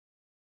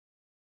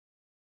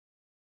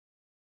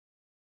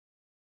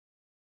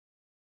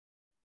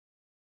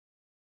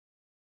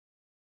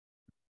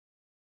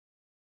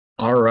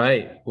All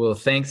right. Well,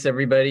 thanks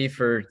everybody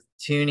for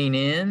tuning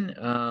in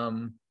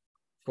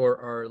for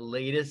our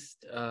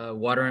latest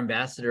Water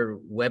Ambassador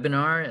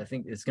webinar. I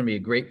think it's going to be a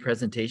great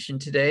presentation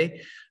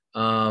today.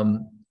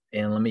 And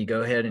let me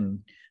go ahead and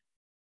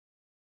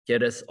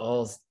get us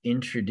all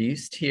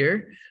introduced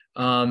here.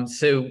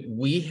 So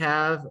we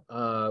have,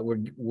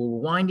 we're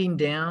winding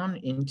down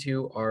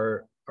into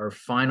our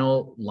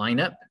final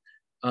lineup.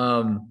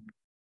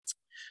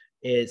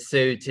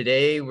 So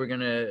today we're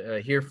going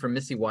to hear from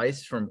Missy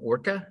Weiss from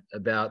Orca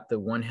about the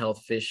One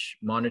Health Fish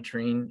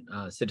monitoring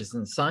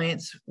citizen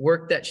science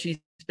work that she's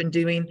been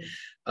doing.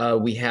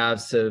 We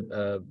have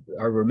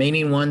our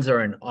remaining ones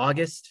are on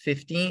August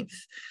 15th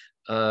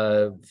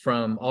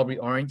from Aubrey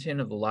Arrington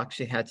of the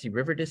Loxahatchee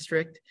River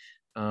District.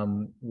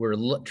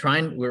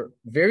 We're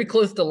very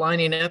close to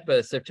lining up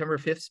a September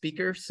 5th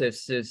speaker, so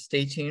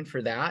stay tuned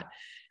for that.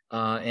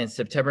 And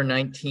September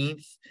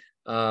 19th,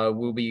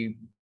 we'll be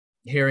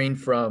hearing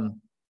from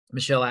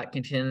Michelle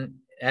Atkinson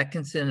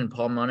and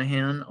Paul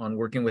Monahan on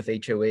working with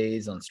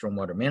HOAs on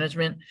stormwater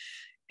management.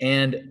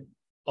 And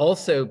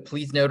also,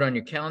 please note on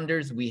your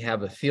calendars, we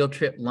have a field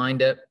trip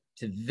lined up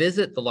to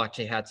visit the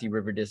Loxahatchee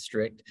River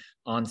District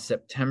on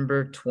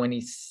September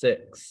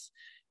 26th.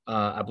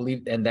 I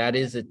believe, and that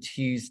is a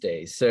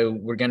Tuesday. So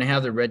we're going to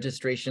have the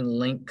registration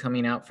link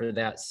coming out for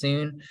that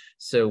soon.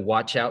 So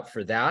watch out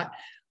for that.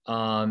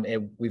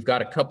 We've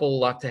got a couple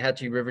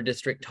Loxahatchee River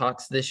District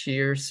talks this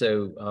year,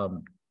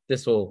 so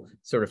this will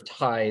sort of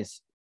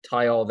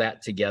tie all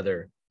that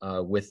together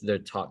with the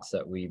talks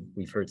that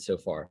we've heard so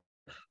far.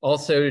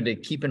 Also, to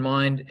keep in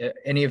mind,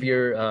 any of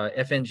your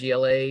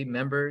FNGLA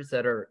members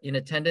that are in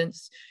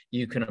attendance,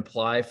 you can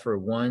apply for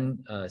one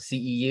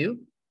CEU,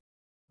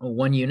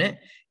 one unit,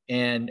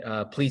 and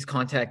please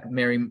contact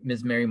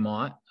Ms. Mary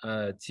Mott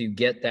to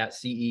get that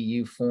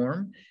CEU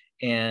form.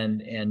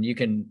 And you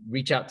can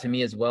reach out to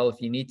me as well if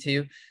you need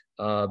to.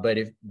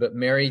 But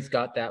Mary's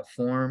got that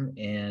form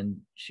and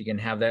she can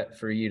have that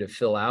for you to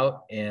fill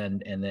out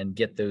and then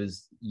get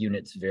those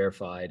units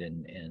verified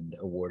and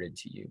awarded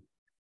to you.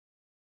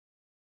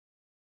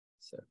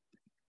 So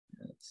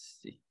let's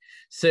see.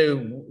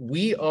 So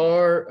we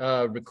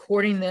are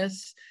recording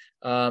this.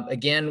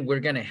 Again,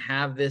 we're going to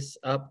have this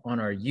up on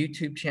our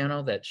YouTube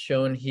channel that's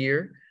shown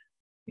here.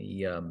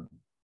 We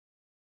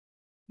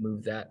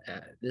move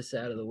this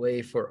out of the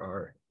way for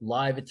our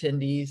live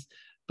attendees.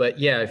 But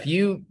yeah, if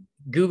you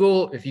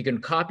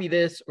can copy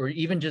this or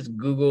even just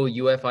Google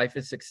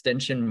UF-IFAS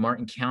extension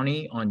Martin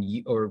County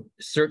or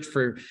search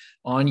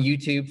on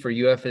YouTube for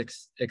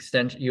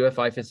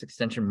UF-IFAS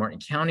extension Martin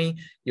County,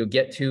 you'll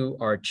get to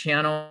our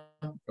channel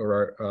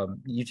or our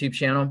YouTube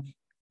channel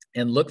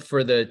and look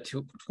for the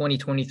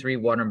 2023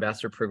 Water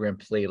Ambassador Program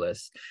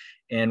playlist.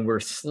 And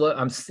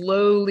I'm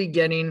slowly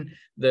getting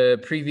the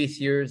previous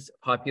years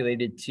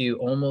populated to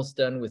almost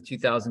done with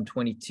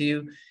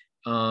 2022.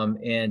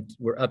 And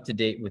we're up to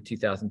date with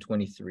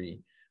 2023.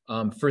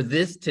 For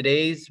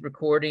today's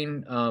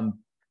recording,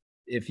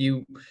 if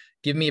you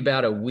give me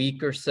about a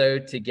week or so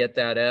to get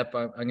that up,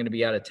 I'm going to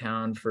be out of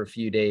town for a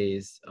few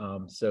days.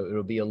 So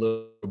it'll be a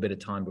little bit of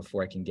time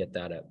before I can get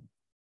that up.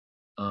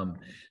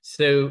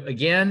 So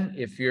again,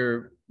 if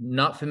you're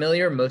not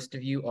familiar, most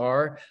of you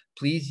are,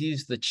 please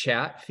use the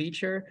chat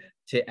feature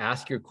to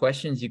ask your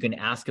questions. You can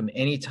ask them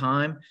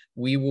anytime.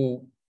 We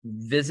will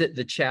visit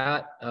the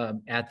chat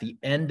at the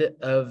end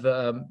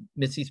of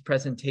Missy's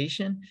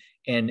presentation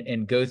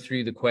and go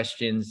through the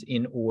questions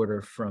in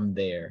order from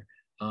there.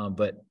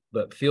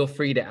 But feel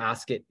free to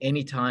ask it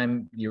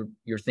anytime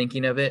you're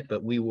thinking of it,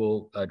 but we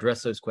will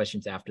address those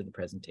questions after the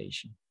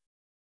presentation.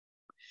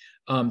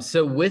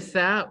 So with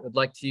that, I'd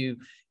like to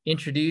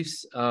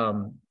introduce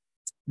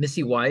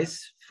Missy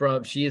Weiss.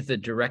 She is the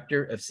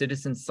Director of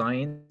Citizen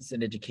Science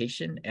and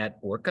Education at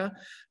Orca.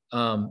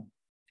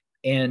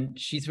 And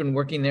she's been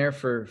working there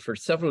for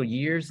several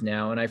years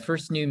now. And I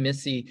first knew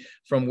Missy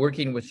from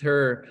working with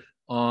her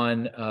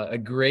on a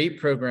great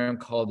program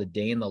called A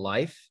Day in the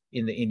Life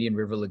in the Indian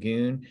River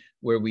Lagoon,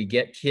 where we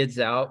get kids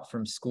out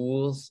from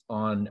schools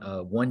on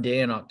one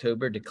day in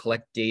October to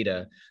collect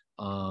data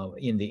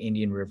in the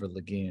Indian River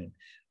Lagoon.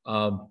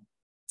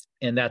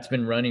 And that's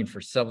been running for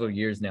several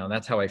years now. And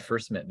that's how I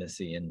first met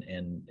Missy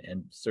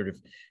and sort of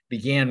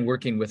began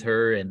working with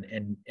her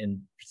and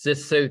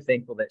just so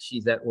thankful that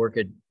she's at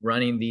Orca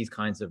running these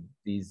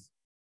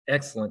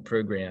excellent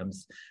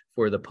programs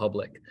for the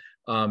public.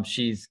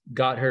 She's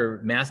got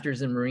her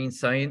master's in marine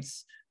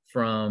science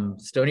from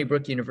Stony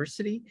Brook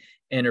University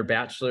and her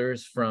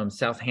bachelor's from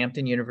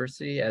Southampton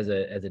University as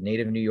a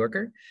native New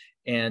Yorker.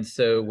 And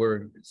so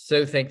we're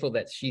so thankful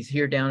that she's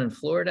here down in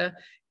Florida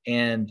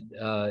and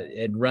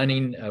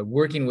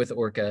working with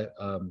Orca,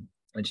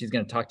 and she's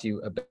going to talk to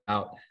you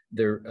about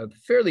their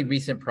fairly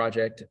recent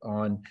project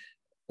on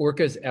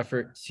Orca's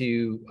effort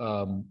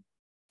to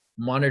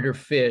monitor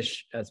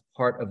fish as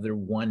part of their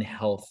One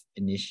Health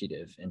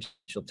initiative, and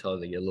she'll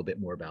tell you a little bit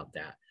more about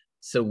that.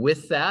 So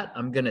with that,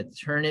 I'm going to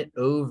turn it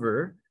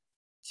over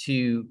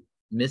to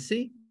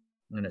Missy.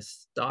 I'm going to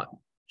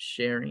stop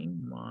sharing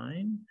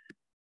mine,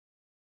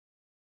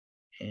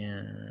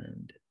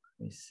 and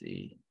let me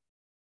see.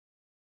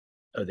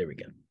 Oh, there we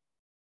go.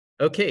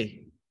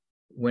 Okay,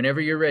 whenever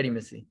you're ready,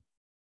 Missy.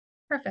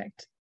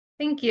 Perfect.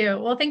 Thank you.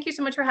 Well, thank you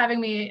so much for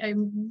having me.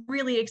 I'm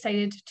really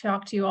excited to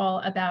talk to you all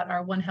about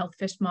our One Health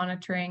Fish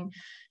Monitoring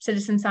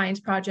Citizen Science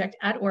Project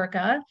at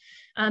Orca.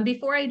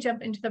 Before I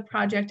jump into the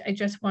project, I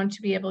just want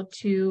to be able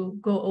to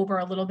go over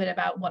a little bit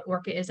about what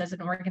Orca is as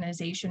an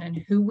organization and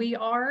who we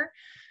are.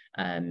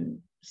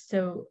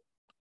 So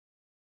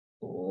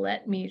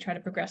let me try to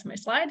progress my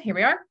slide. Here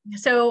we are.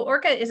 So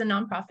Orca is a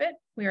nonprofit.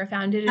 We were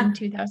founded in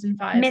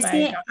 2005 Missy,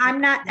 by Dr.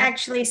 I'm not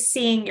actually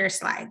seeing your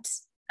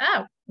slides.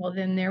 Oh, well,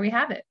 then there we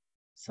have it.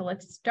 So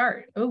let's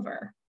start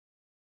over.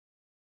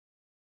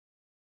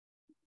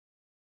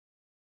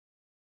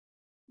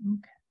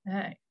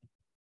 Okay.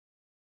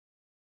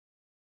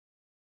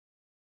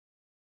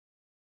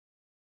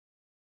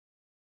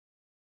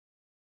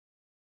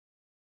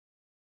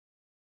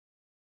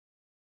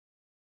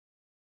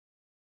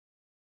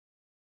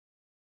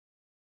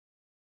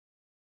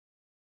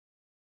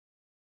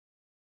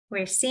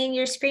 We're seeing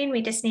your screen.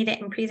 We just need it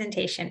in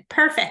presentation.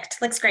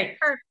 Perfect. Looks great.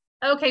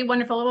 Okay,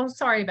 wonderful. Well,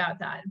 sorry about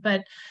that.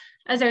 But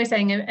as I was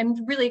saying,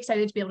 I'm really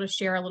excited to be able to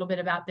share a little bit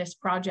about this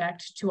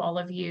project to all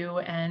of you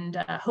and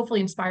hopefully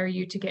inspire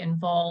you to get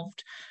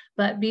involved.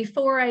 But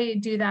before I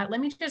do that, let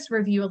me just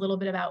review a little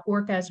bit about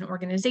Orca as an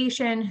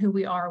organization, who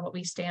we are, what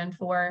we stand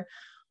for.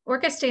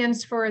 Orca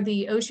stands for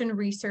the Ocean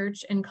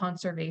Research and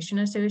Conservation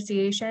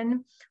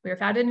Association. We were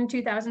founded in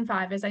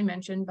 2005, as I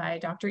mentioned, by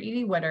Dr.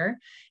 Edie Witter.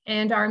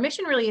 And our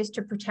mission really is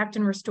to protect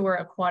and restore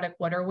aquatic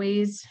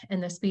waterways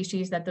and the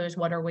species that those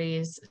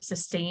waterways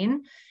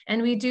sustain.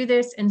 And we do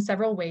this in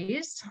several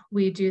ways.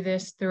 We do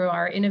this through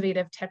our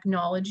innovative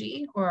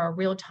technology or our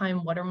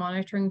real-time water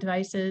monitoring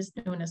devices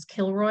known as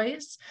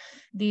Kilroys.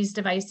 These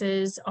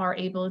devices are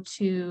able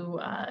to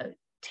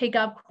take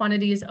up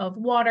quantities of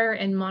water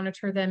and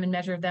monitor them and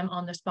measure them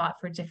on the spot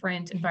for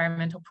different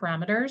environmental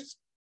parameters.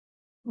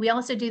 We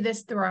also do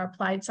this through our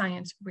applied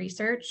science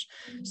research.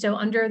 So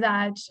under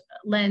that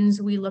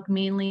lens, we look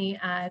mainly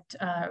at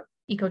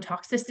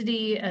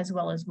ecotoxicity as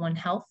well as One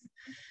Health.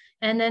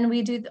 And then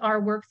we do our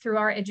work through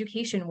our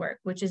education work,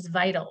 which is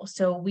vital.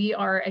 So we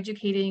are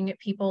educating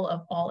people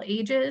of all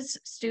ages,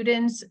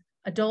 students,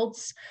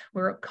 adults.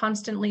 We're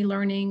constantly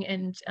learning,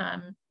 and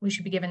we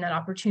should be given that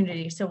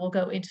opportunity. So we'll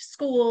go into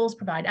schools,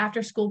 provide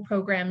after-school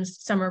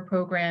programs, summer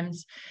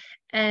programs,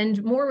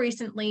 and more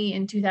recently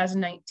in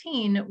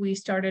 2019, we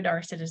started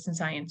our citizen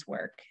science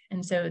work.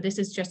 And so this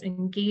is just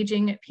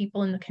engaging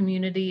people in the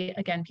community,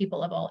 again,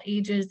 people of all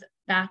ages,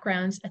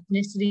 backgrounds,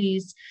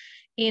 ethnicities,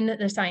 in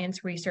the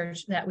science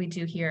research that we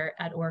do here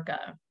at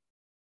Orca.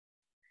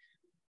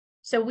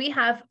 So we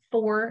have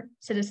 4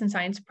 citizen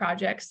science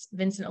projects.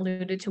 Vincent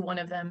alluded to one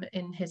of them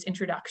in his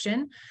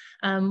introduction.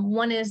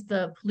 One is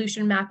the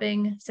pollution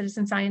mapping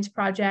citizen science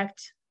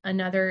project.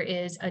 Another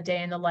is a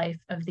day in the life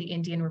of the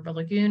Indian River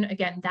Lagoon.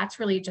 Again, that's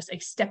really just a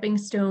stepping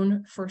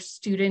stone for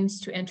students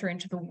to enter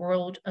into the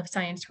world of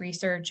science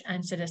research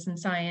and citizen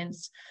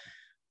science.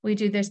 We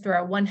do this through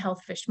our One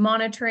Health Fish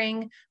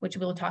Monitoring, which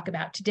we'll talk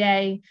about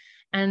today.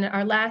 And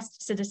our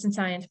last citizen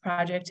science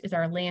project is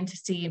our Land to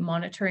Sea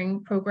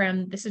monitoring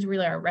program. This is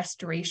really our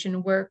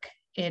restoration work.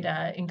 It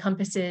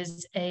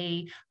encompasses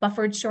a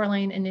buffered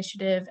shoreline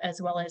initiative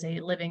as well as a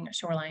living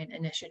shoreline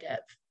initiative.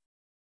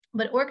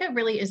 But Orca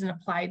really is an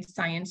applied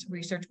science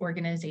research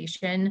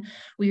organization.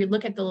 We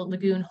look at the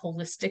lagoon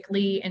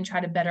holistically and try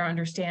to better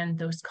understand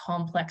those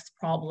complex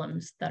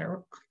problems that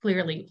are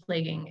clearly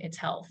plaguing its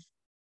health.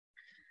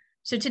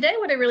 So today,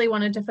 what I really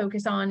wanted to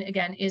focus on,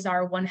 again, is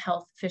our One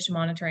Health Fish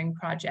Monitoring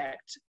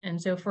Project. And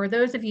so for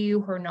those of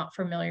you who are not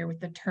familiar with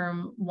the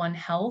term One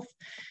Health,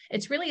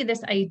 it's really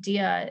this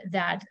idea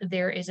that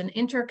there is an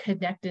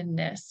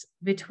interconnectedness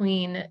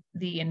between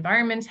the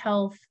environment's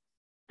health,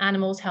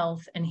 animals'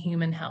 health, and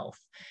human health,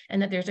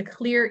 and that there's a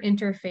clear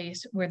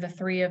interface where the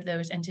 3 of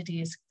those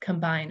entities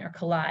combine or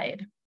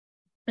collide.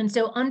 And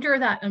so under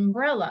that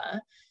umbrella,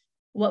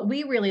 what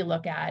we really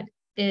look at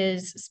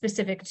is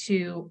specific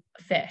to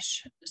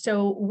fish.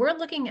 So we're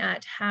looking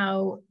at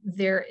how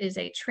there is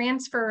a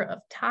transfer of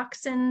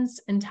toxins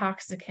and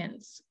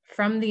toxicants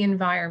from the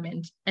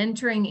environment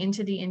entering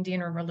into the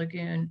Indian River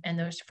Lagoon and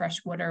those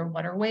freshwater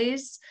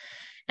waterways,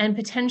 and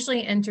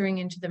potentially entering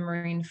into the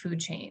marine food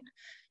chain.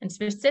 And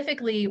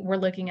specifically, we're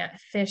looking at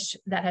fish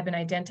that have been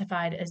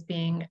identified as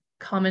being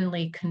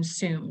commonly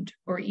consumed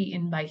or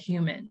eaten by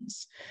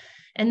humans.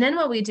 And then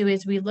what we do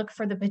is we look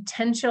for the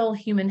potential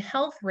human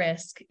health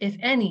risk, if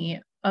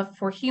any,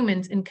 for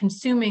humans in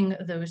consuming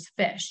those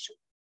fish.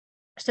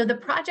 So the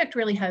project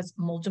really has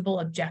multiple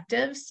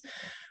objectives.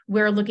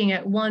 We're looking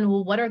at one,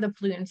 well, what are the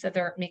pollutants that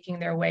are making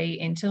their way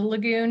into the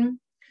lagoon?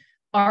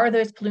 Are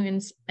those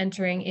pollutants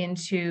entering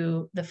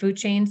into the food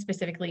chain,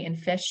 specifically in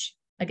fish,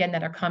 again,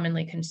 that are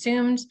commonly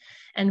consumed?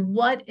 And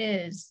what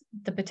is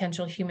the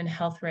potential human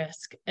health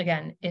risk,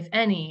 again, if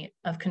any,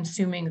 of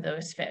consuming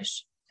those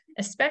fish?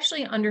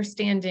 Especially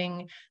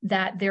understanding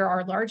that there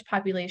are large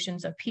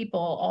populations of people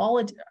all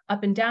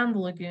up and down the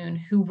lagoon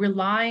who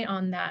rely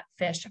on that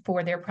fish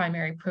for their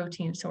primary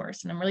protein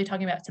source. And I'm really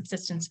talking about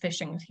subsistence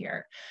fishing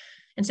here.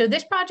 And so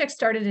this project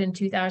started in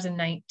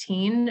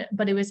 2019,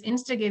 but it was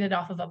instigated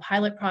off of a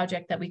pilot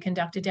project that we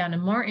conducted down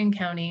in Martin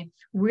County,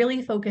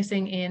 really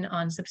focusing in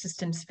on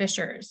subsistence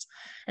fishers.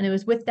 And it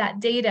was with that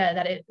data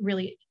that it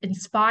really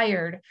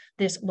inspired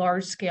this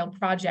large-scale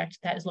project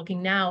that is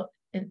looking now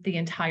at the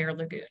entire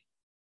lagoon.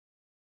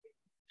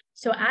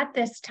 So at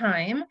this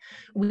time,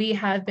 we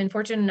have been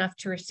fortunate enough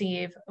to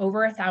receive over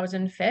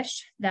 1,000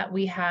 fish that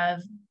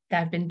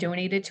have been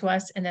donated to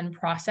us and then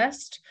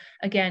processed.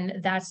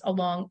 Again, that's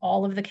along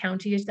all of the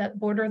counties that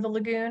border the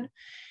lagoon.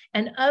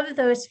 And of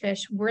those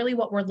fish, really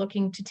what we're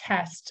looking to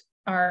test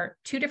are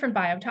 2 different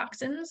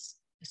biotoxins.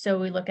 So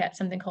we look at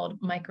something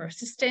called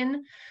microcystin,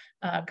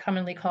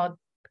 commonly called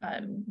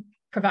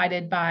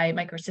provided by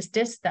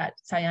Microcystis, that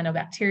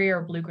cyanobacteria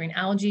or blue-green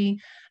algae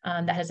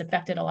that has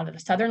affected a lot of the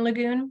southern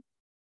lagoon.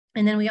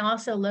 And then we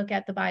also look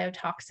at the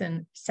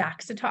biotoxin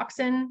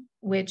saxitoxin,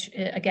 which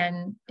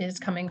again is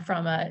coming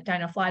from a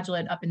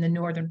dinoflagellate up in the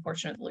northern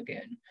portion of the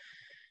lagoon.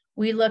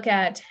 We look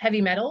at heavy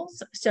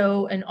metals.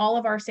 So in all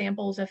of our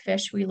samples of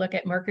fish, we look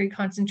at mercury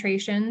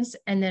concentrations,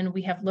 and then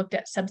we have looked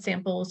at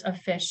subsamples of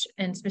fish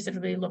and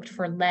specifically looked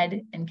for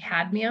lead and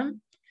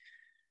cadmium.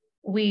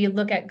 We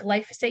look at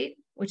glyphosate,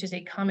 which is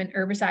a common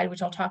herbicide,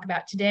 which I'll talk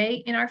about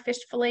today in our fish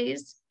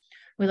fillets.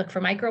 We look for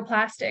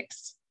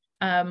microplastics.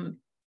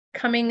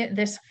 Coming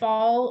this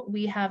fall,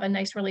 we have a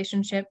nice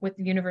relationship with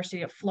the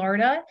University of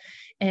Florida.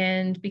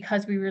 And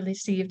because we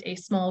received a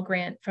small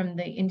grant from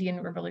the Indian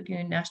River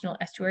Lagoon National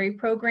Estuary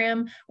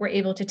Program, we're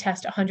able to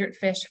test 100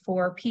 fish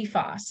for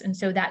PFAS. And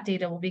so that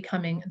data will be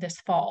coming this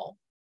fall.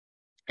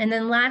 And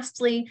then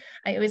lastly,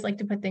 I always like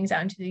to put things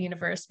out into the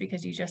universe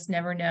because you just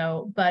never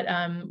know, but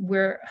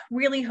we're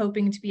really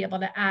hoping to be able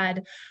to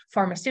add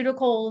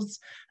pharmaceuticals,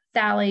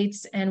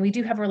 phthalates, and we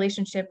do have a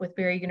relationship with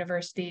Berry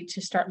University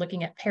to start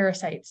looking at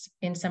parasites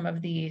in some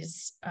of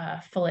these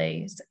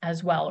fillets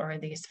as well, or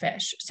these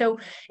fish. So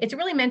it's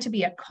really meant to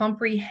be a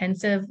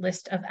comprehensive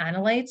list of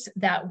analytes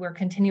that we're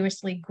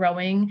continuously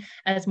growing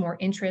as more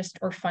interest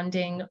or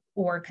funding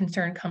or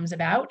concern comes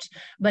about.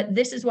 But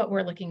this is what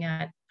we're looking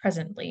at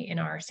presently in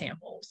our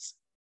samples.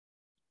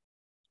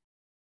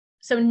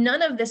 So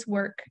none of this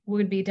work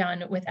would be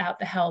done without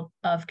the help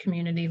of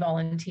community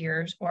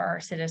volunteers or our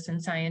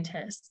citizen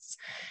scientists.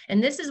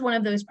 And this is one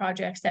of those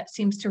projects that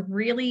seems to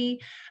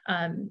really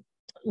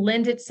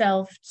lend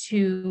itself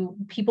to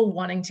people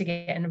wanting to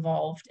get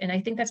involved. And I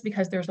think that's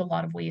because there's a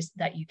lot of ways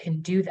that you can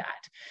do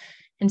that.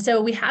 And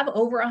so we have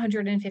over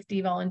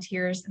 150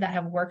 volunteers that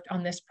have worked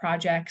on this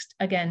project.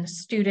 Again,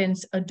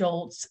 students,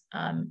 adults,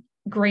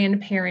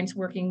 grandparents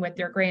working with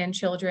their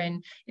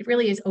grandchildren. It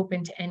really is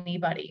open to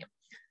anybody.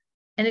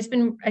 And it's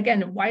been,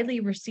 again, widely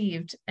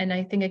received. And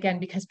I think, again,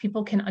 because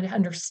people can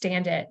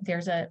understand it,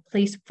 there's a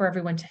place for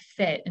everyone to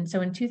fit. And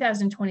so in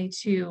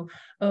 2022,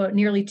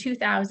 nearly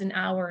 2,000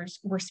 hours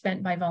were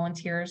spent by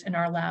volunteers in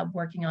our lab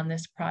working on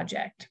this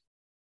project.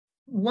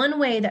 One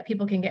way that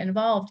people can get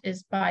involved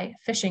is by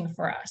fishing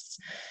for us.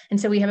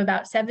 And so we have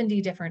about 70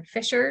 different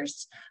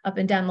fishers up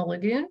and down the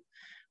lagoon.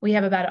 We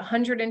have about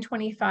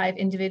 125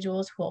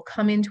 individuals who will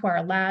come into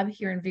our lab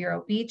here in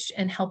Vero Beach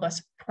and help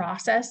us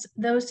process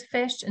those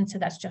fish. And so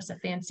that's just a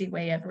fancy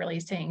way of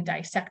really saying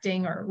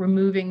dissecting or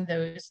removing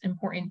those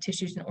important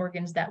tissues and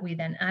organs that we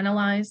then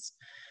analyze.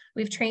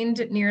 We've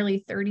trained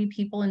nearly 30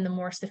 people in the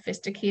more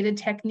sophisticated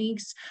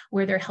techniques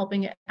where they're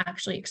helping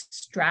actually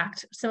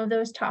extract some of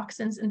those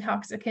toxins and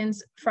toxicants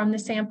from the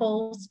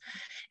samples.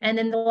 And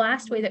then the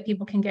last way that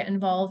people can get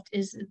involved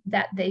is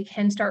that they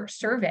can start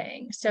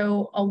surveying.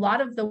 So a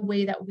lot of the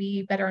way that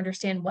we better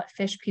understand what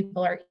fish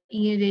people are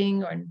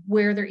eating and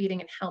where they're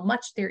eating and how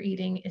much they're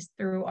eating is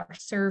through our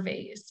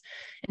surveys.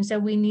 And so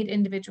we need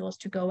individuals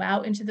to go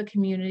out into the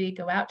community,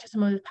 go out to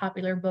some of the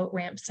popular boat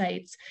ramp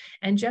sites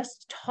and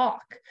just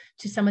talk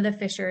to some of the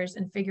fishers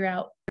and figure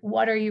out,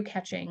 what are you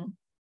catching?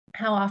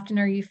 How often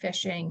are you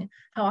fishing?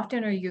 How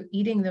often are you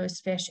eating those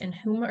fish? And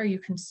whom are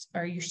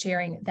you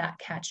sharing that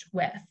catch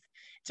with?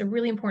 It's a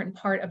really important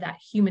part of that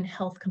human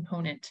health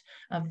component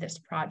of this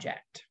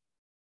project.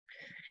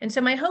 And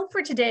so my hope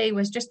for today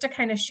was just to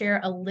kind of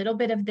share a little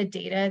bit of the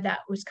data that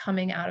was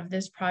coming out of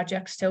this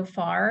project so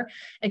far,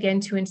 again,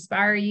 to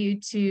inspire you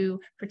to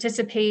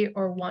participate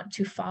or want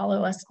to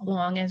follow us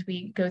along as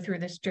we go through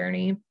this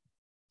journey.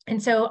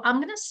 And so I'm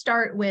going to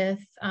start with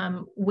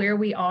where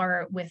we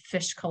are with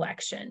fish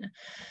collection.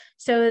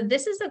 So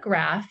this is a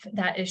graph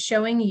that is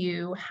showing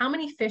you how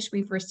many fish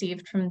we've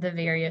received from the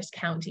various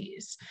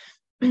counties.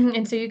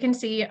 And so you can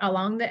see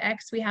along the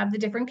X, we have the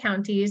different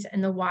counties,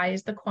 and the Y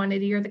is the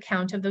quantity or the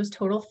count of those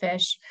total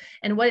fish.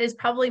 And what is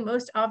probably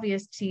most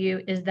obvious to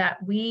you is that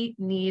we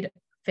need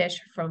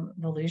fish from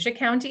Volusia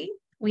County.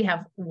 We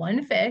have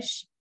 1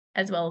 fish,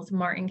 as well as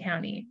Martin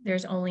County.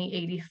 There's only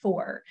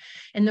 84.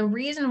 And the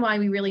reason why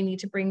we really need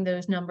to bring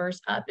those numbers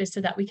up is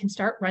so that we can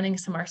start running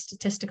some of our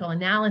statistical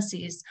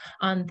analyses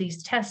on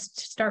these tests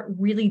to start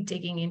really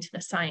digging into the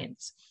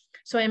science.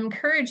 So I'm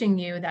encouraging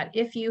you that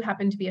if you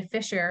happen to be a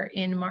fisher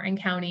in Martin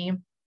County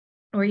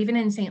or even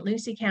in St.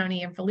 Lucie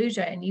County and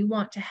Fallujah and you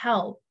want to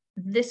help,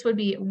 this would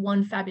be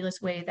one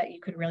fabulous way that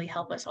you could really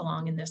help us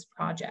along in this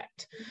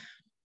project.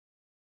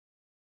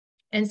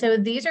 And so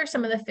these are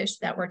some of the fish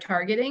that we're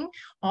targeting.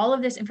 All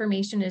of this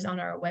information is on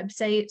our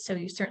website, so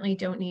you certainly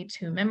don't need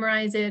to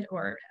memorize it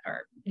or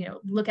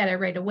look at it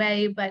right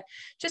away, but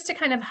just to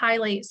kind of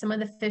highlight some of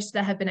the fish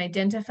that have been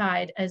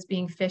identified as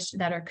being fish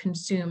that are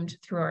consumed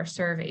through our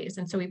surveys.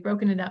 And so we've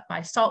broken it up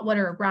by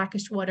saltwater or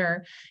brackish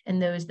water,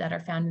 and those that are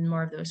found in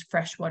more of those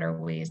freshwater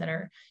ways that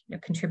are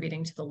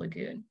contributing to the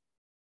lagoon.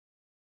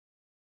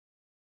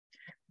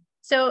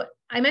 So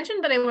I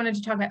mentioned that I wanted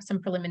to talk about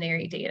some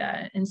preliminary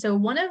data. And so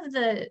one of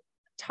the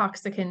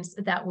toxicants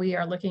that we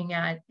are looking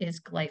at is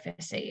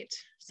glyphosate.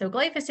 So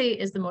glyphosate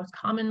is the most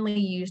commonly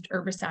used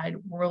herbicide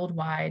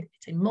worldwide.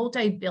 It's a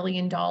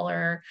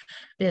multi-billion-dollar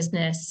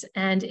business,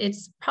 and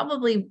it's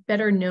probably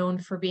better known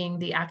for being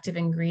the active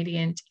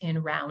ingredient in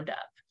Roundup.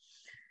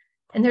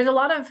 And there's a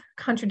lot of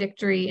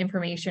contradictory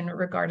information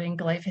regarding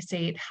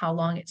glyphosate, how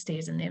long it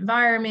stays in the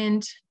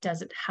environment,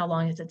 how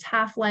long is its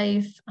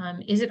half-life,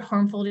 is it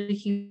harmful to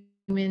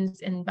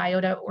humans and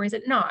biota, or is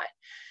it not?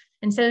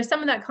 And so some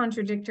of that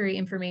contradictory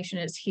information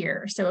is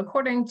here. So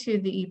according to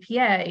the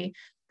EPA,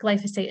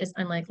 glyphosate is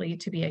unlikely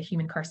to be a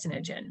human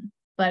carcinogen.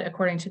 But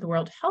according to the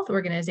World Health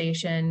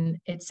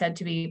Organization, it's said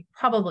to be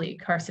probably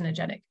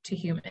carcinogenic to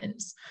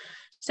humans.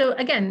 So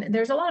again,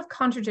 there's a lot of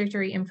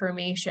contradictory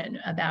information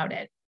about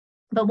it.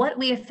 But what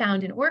we have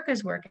found in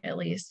Orca's work, at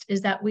least,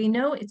 is that we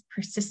know it's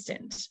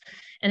persistent.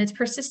 And it's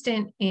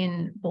persistent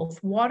in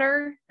both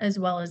water as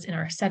well as in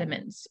our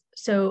sediments.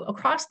 So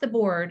across the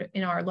board,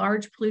 in our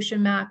large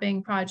pollution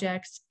mapping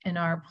projects, in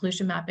our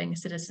pollution mapping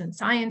citizen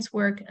science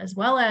work, as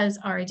well as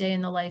our day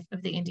in the life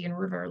of the Indian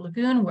River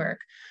Lagoon work,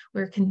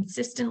 we're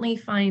consistently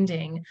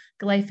finding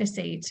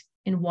glyphosate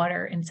in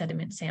water and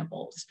sediment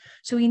samples.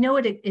 So we know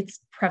it's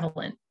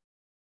prevalent.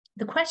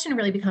 The question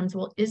really becomes,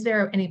 well, is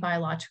there any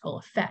biological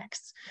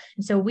effects?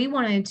 And so we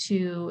wanted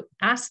to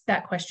ask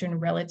that question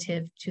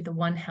relative to the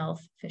One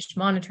Health Fish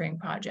Monitoring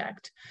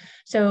Project.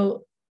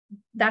 So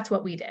that's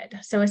what we did.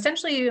 So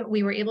essentially,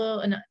 we were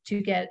able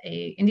to get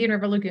a Indian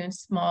River Lagoon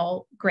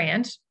small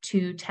grant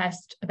to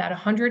test about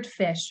 100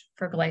 fish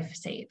for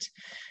glyphosate.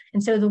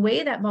 And so the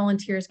way that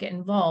volunteers get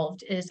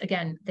involved is,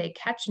 again, they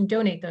catch and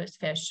donate those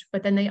fish,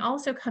 but then they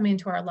also come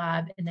into our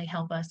lab and they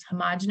help us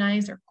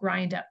homogenize or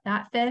grind up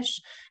that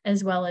fish,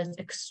 as well as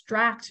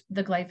extract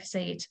the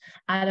glyphosate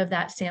out of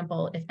that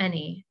sample, if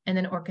any. And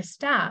then Orca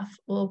staff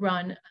will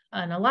run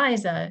an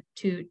ELISA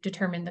to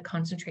determine the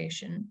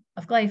concentration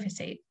of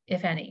glyphosate,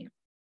 if any.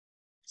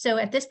 So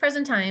at this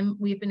present time,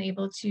 we've been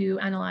able to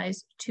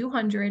analyze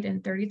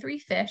 233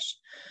 fish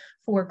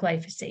for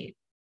glyphosate.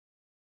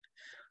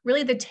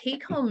 Really, the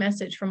take-home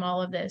message from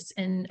all of this,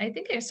 and I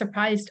think it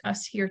surprised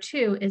us here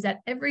too, is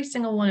that every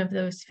single one of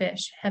those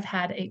fish have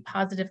had a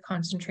positive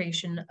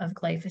concentration of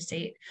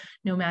glyphosate,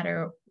 no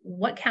matter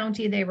what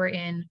county they were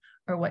in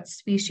or what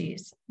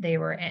species they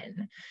were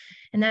in.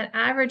 And that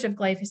average of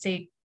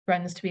glyphosate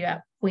runs to be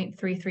about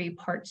 0.33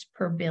 parts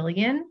per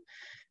billion.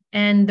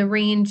 And the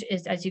range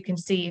is, as you can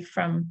see,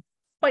 from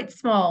quite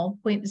small,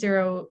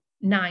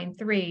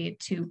 0.093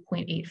 to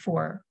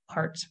 0.84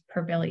 parts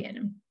per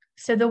billion.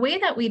 So the way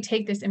that we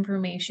take this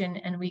information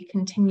and we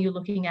continue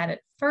looking at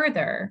it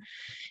further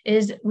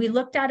is we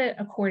looked at it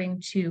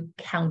according to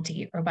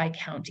county or by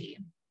county.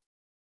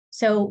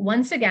 So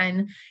once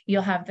again,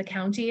 you'll have the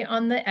county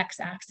on the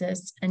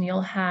x-axis and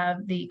you'll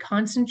have the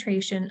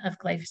concentration of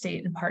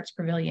glyphosate in parts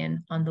per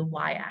billion on the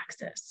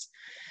y-axis.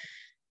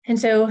 And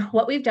so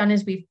what we've done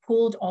is we've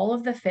pooled all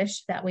of the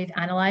fish that we've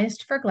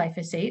analyzed for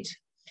glyphosate,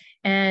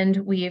 and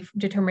we've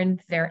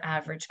determined their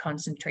average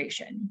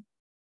concentration.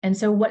 And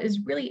so what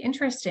is really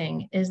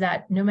interesting is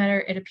that no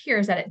matter, it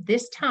appears that at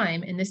this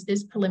time, and this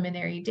is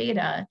preliminary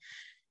data,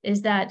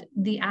 is that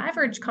the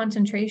average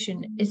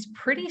concentration is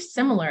pretty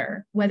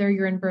similar, whether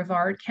you're in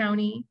Brevard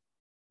County,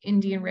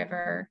 Indian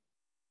River,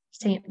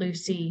 St.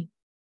 Lucie,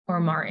 or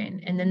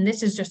Martin. And then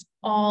this is just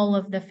all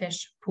of the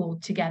fish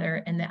pooled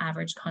together and the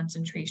average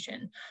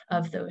concentration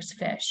of those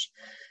fish.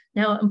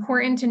 Now,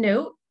 important to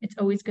note, it's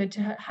always good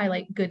to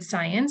highlight good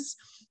science,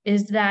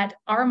 is that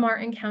our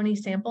Martin County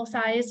sample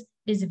size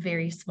is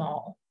very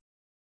small.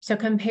 So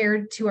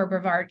compared to our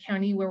Brevard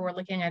County, where we're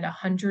looking at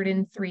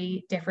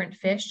 103 different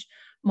fish,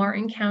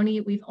 Martin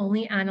County, we've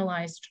only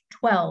analyzed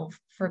 12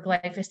 for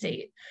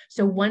glyphosate.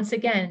 So once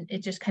again,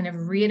 it just kind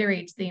of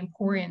reiterates the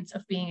importance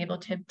of being able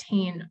to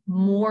obtain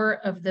more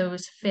of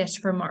those fish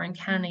from Martin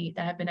County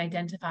that have been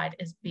identified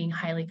as being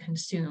highly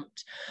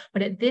consumed.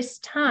 But at this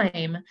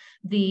time,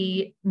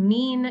 the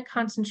mean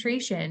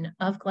concentration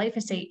of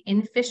glyphosate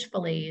in fish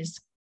fillets,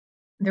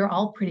 they're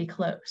all pretty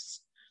close.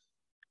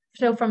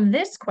 So from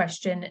this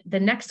question, the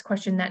next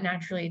question that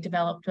naturally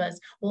developed was,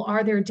 well,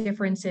 are there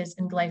differences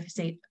in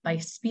glyphosate by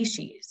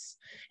species?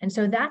 And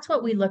so that's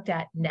what we looked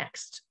at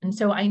next. And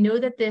so I know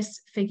that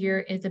this figure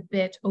is a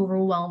bit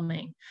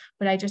overwhelming,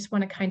 but I just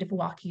want to kind of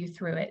walk you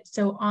through it.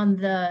 So on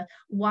the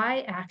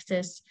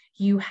y-axis,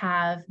 you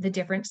have the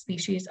different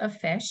species of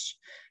fish.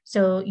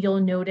 So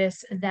you'll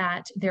notice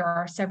that there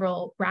are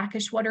several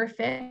brackish water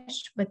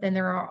fish, but then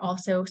there are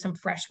also some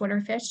freshwater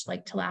fish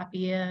like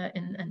tilapia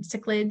and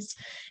cichlids.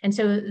 And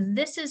so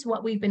this is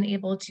what we've been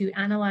able to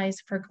analyze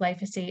for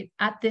glyphosate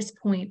at this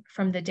point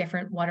from the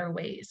different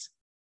waterways.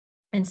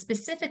 And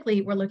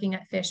specifically, we're looking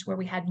at fish where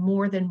we had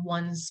more than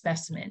one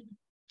specimen.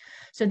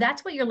 So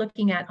that's what you're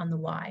looking at on the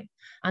Y.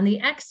 On the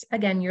X,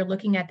 again, you're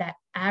looking at that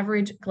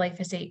average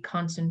glyphosate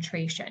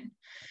concentration.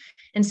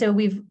 And so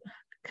we've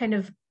kind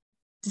of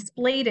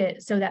displayed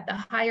it so that the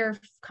higher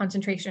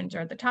concentrations are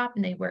at the top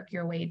and they work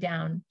your way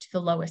down to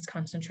the lowest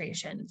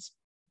concentrations.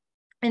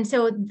 And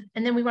so,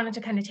 and then we wanted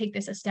to kind of take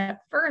this a step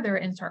further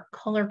and start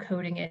color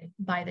coding it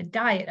by the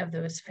diet of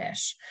those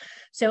fish.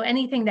 So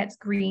anything that's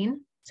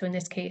green, so in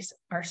this case,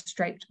 our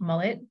striped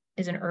mullet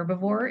is an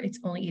herbivore, it's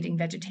only eating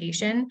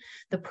vegetation.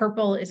 The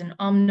purple is an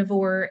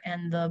omnivore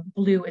and the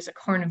blue is a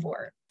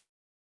carnivore.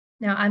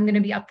 Now, I'm going to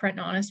be upfront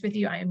and honest with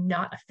you. I am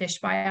not a fish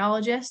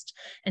biologist.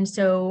 And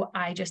so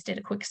I just did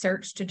a quick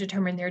search to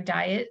determine their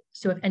diet.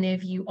 So if any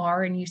of you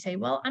are and you say,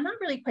 well, I'm not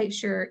really quite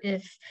sure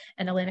if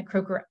an Atlantic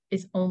croaker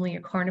is only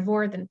a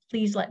carnivore, then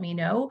please let me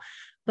know.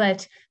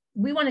 But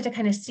we wanted to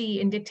kind of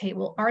see and dictate,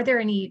 well, are there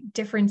any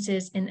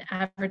differences in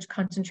average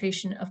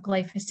concentration of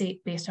glyphosate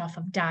based off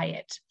of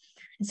diet?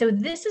 And so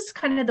this is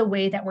kind of the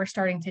way that we're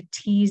starting to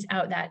tease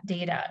out that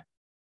data.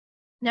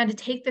 Now, to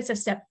take this a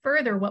step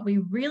further, what we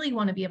really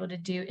want to be able to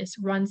do is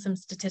run some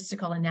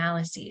statistical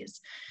analyses.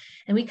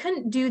 And we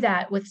couldn't do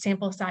that with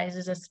sample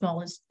sizes as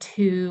small as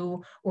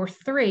 2 or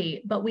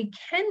 3, but we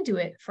can do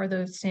it for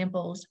those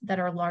samples that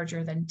are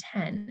larger than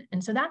 10.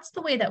 And so that's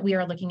the way that we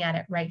are looking at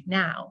it right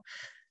now.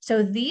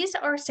 So these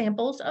are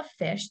samples of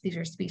fish. These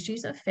are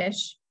species of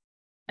fish,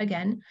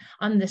 again,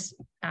 on this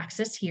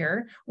axis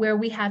here, where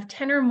we have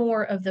 10 or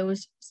more of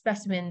those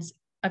specimens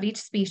of each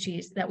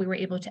species that we were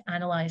able to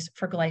analyze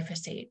for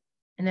glyphosate.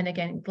 And then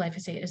again,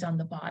 glyphosate is on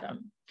the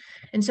bottom.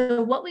 And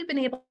so what we've been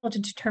able to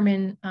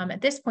determine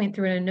at this point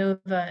through an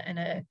ANOVA and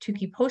a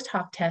Tukey post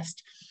hoc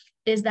test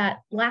is that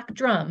black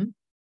drum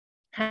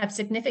have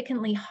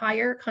significantly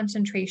higher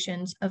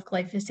concentrations of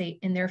glyphosate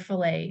in their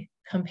fillet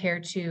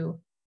compared to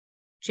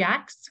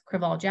jacks,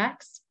 crevalle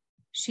jacks,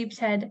 sheep's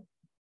head,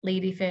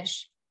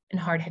 ladyfish, and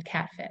hardhead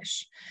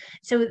catfish.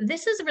 So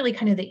this is really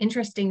kind of the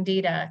interesting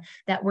data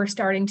that we're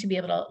starting to be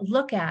able to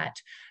look at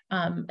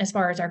as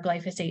far as our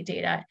glyphosate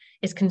data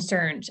is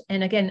concerned.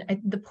 And again,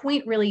 the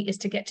point really is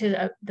to get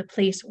to the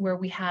place where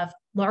we have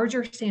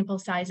larger sample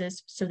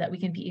sizes so that we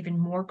can be even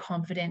more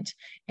confident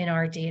in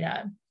our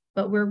data.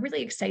 But we're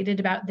really excited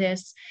about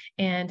this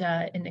and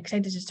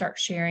excited to start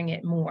sharing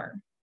it more.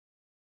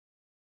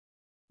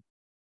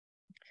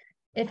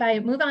 If I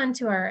move on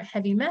to our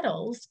heavy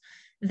metals,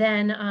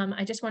 then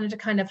I just wanted to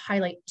kind of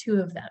highlight 2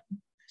 of them.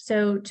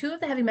 So 2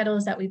 of the heavy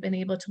metals that we've been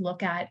able to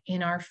look at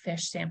in our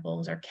fish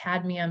samples are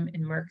cadmium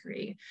and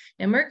mercury.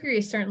 Now, mercury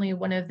is certainly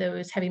one of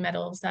those heavy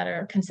metals that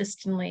are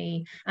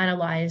consistently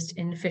analyzed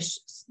in fish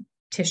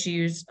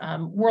tissues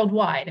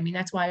worldwide. I mean,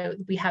 that's why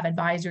we have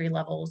advisory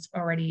levels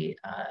already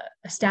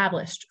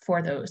established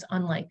for those,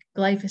 unlike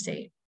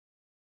glyphosate.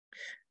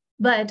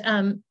 But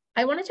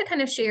I wanted to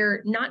kind of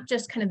share not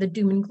just kind of the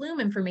doom and gloom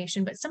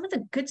information, but some of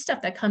the good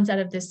stuff that comes out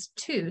of this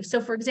too.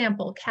 So for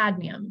example,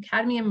 cadmium.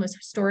 Cadmium was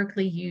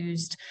historically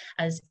used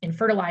as in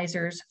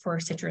fertilizers for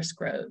citrus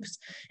groves.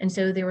 And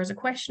so there was a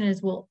question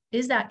is, well,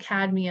 is that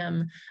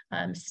cadmium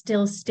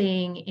still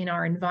staying in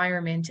our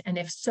environment? And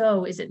if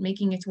so, is it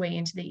making its way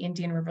into the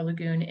Indian River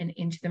Lagoon and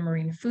into the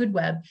marine food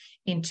web,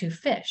 into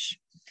fish?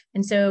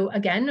 And so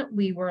again,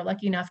 we were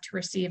lucky enough to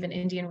receive an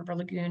Indian River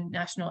Lagoon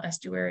National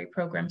Estuary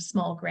Program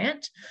small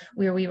grant,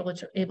 where we were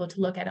able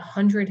to look at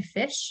 100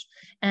 fish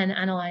and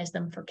analyze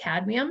them for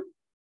cadmium.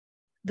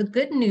 The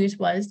good news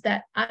was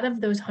that out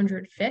of those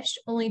 100 fish,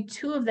 only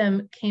 2 of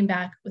them came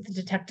back with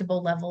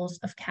detectable levels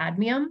of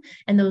cadmium,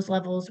 and those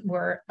levels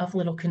were of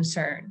little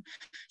concern.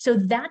 So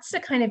that's the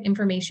kind of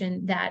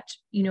information that,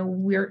 you know,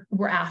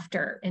 we're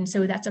after. And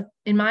so that's,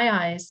 in my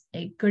eyes,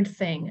 a good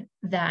thing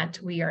that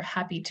we are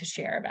happy to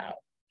share about.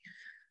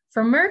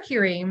 For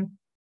mercury,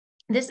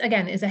 this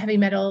again is a heavy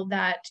metal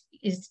that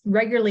is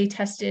regularly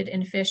tested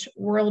in fish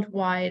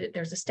worldwide.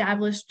 There's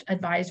established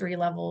advisory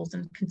levels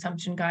and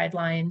consumption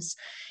guidelines.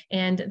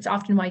 And it's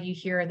often why you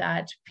hear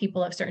that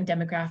people of certain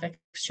demographics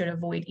should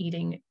avoid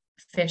eating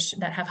fish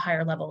that have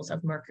higher levels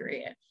of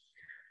mercury.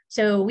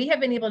 So we have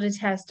been able to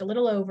test a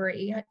little over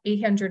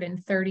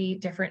 830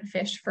 different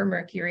fish for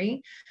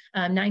mercury.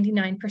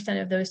 99%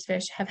 of those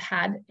fish have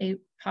had a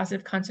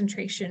positive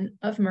concentration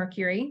of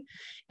mercury.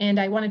 And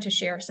I wanted to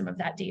share some of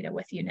that data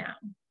with you now.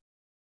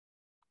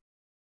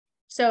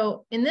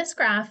 So in this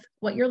graph,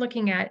 what you're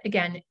looking at,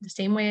 again, the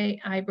same way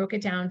I broke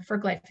it down for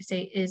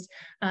glyphosate, is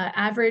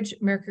average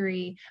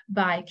mercury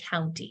by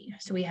county.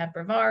 So we have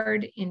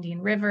Brevard,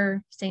 Indian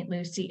River, St.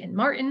 Lucie, and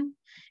Martin.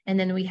 And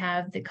then we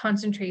have the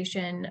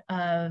concentration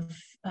of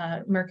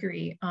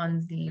mercury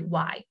on the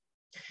Y.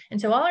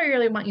 And so all I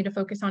really want you to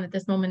focus on at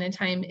this moment in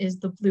time is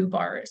the blue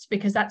bars,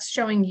 because that's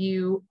showing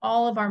you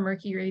all of our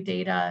mercury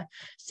data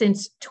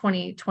since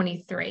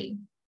 2023.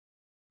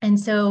 And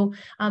so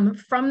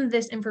from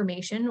this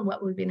information,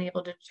 what we've been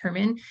able to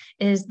determine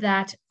is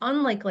that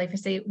unlike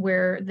glyphosate,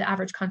 where the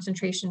average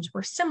concentrations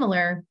were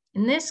similar,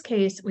 in this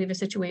case, we have a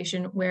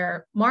situation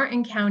where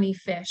Martin County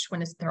fish,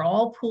 when they're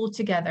all pooled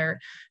together,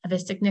 have a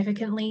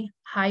significantly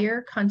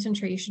higher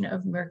concentration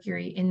of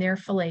mercury in their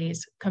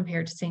fillets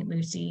compared to St.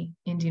 Lucie,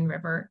 Indian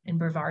River, and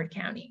Brevard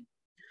County.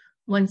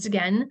 Once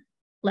again,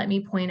 let me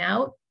point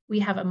out, we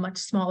have a much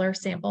smaller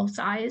sample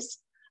size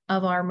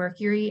of our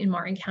mercury in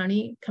Martin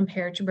County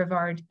compared to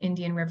Brevard,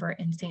 Indian River,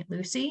 and St.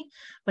 Lucie.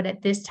 But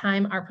at this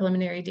time, our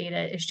preliminary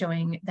data is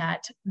showing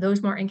that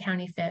those Martin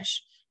County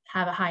fish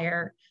have a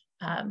higher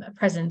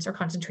presence or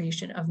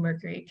concentration of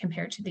mercury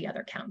compared to the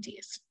other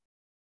counties.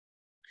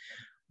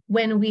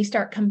 When we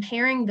start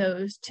comparing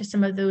those to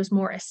some of those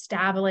more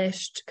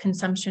established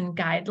consumption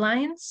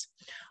guidelines,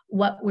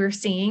 what we're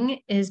seeing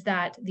is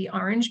that the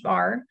orange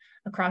bar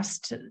across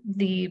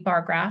the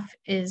bar graph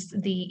is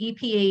the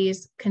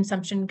EPA's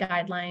consumption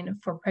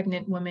guideline for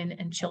pregnant women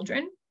and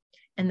children.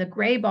 And the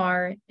gray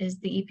bar is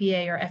the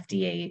EPA or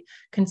FDA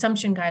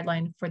consumption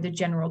guideline for the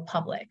general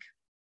public.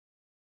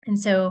 And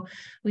so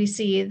we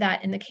see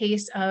that in the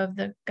case of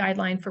the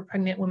guideline for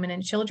pregnant women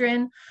and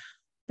children,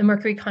 the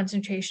mercury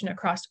concentration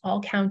across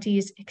all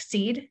counties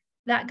exceed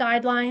that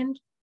guideline.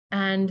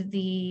 And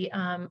the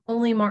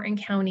only Martin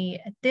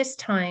County at this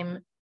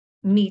time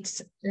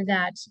meets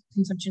that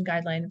consumption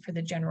guideline for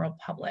the general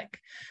public.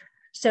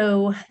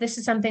 So this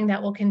is something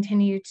that we'll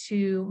continue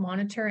to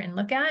monitor and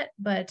look at,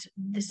 but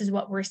this is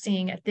what we're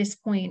seeing at this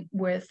point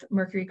with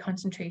mercury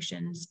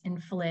concentrations in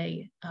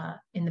fillet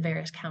in the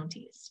various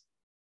counties.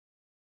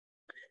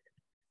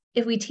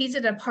 If we tease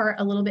it apart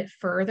a little bit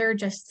further,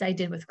 just as I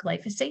did with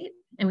glyphosate,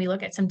 and we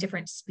look at some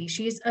different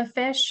species of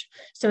fish.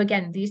 So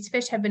again, these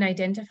fish have been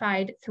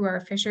identified through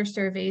our fisher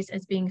surveys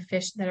as being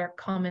fish that are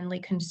commonly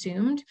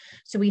consumed.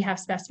 So we have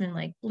specimens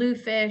like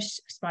bluefish,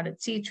 spotted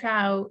sea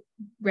trout,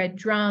 red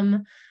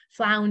drum,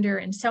 flounder,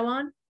 and so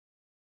on.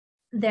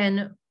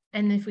 And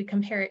if we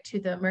compare it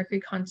to the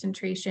mercury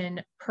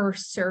concentration per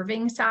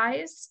serving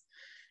size,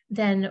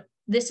 then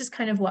this is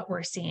kind of what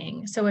we're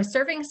seeing. So a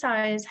serving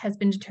size has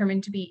been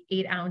determined to be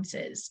 8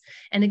 ounces.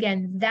 And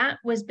again, that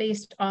was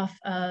based off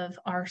of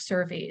our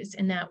surveys,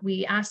 in that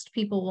we asked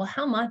people, well,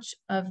 how much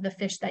of the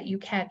fish that you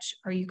catch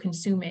are you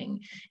consuming?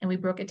 And we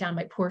broke it down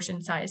by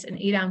portion size, and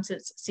 8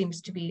 ounces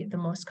seems to be the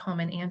most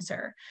common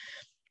answer.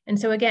 And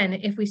so again,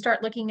 if we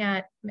start looking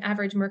at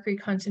average mercury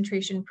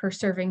concentration per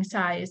serving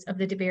size of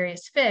the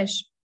various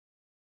fish,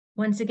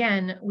 once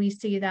again, we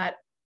see that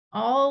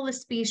all the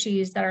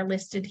species that are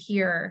listed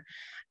here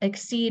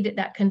exceed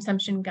that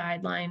consumption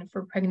guideline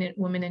for pregnant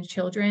women and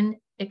children,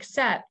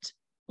 except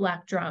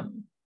black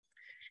drum.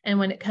 And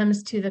when it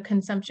comes to the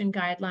consumption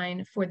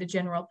guideline for the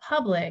general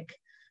public,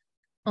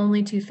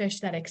 only 2 fish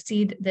that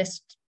exceed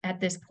this at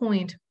this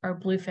point are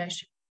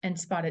bluefish and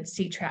spotted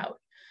sea trout.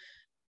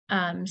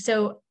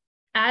 So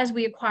as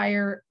we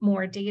acquire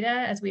more data,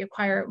 as we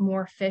acquire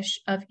more fish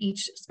of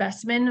each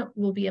specimen,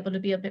 we'll be able to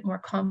be a bit more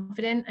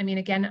confident. I mean,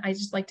 again, I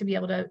just like to be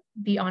able to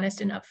be honest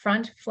and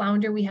upfront.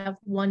 Flounder, we have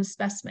 1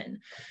 specimen.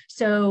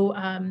 So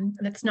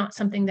that's not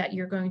something that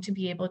you're going to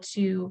be able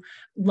to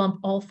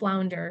lump all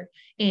flounder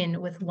in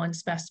with 1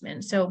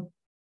 specimen. So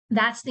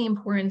that's the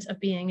importance of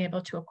being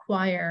able to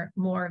acquire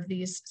more of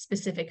these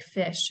specific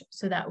fish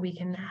so that we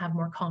can have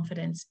more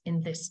confidence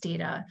in this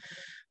data.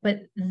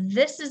 But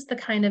this is the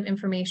kind of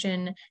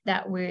information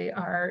that we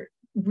are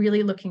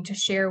really looking to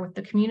share with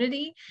the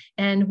community.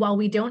 And while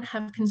we don't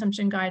have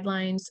consumption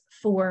guidelines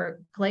for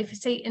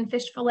glyphosate in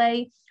fish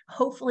fillet,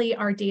 hopefully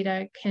our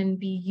data can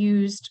be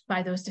used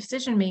by those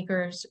decision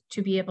makers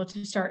to be able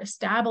to start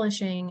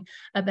establishing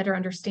a better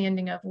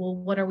understanding of, well,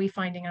 what are we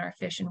finding in our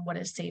fish and what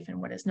is safe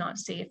and what is not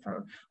safe,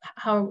 or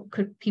how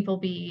could people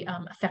be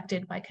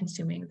affected by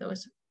consuming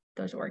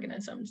those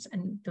organisms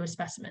and those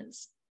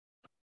specimens.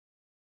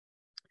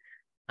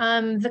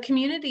 The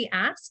community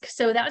ask.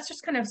 So that's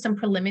just kind of some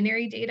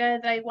preliminary data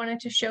that I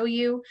wanted to show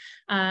you.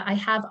 I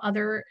have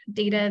other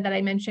data that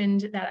I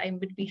mentioned that I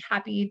would be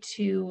happy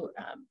to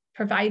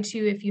provide to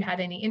you if you had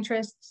any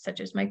interest, such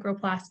as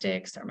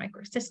microplastics or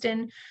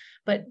microcystin.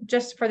 But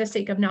just for the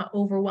sake of not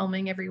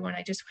overwhelming everyone,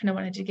 I just kind of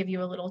wanted to give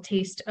you a little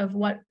taste of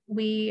what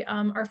we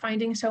are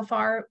finding so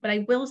far. But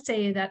I will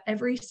say that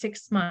every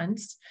 6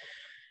 months,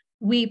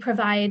 we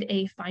provide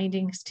a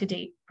findings to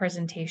date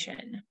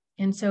presentation.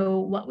 And so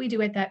what we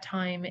do at that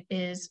time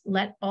is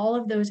let all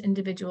of those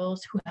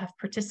individuals who have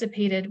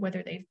participated,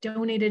 whether they've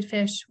donated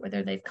fish,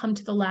 whether they've come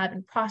to the lab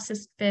and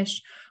processed fish,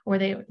 or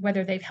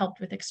whether they've helped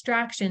with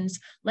extractions,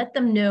 let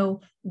them know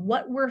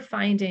what we're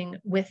finding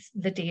with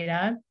the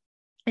data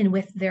and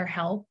with their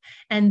help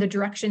and the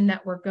direction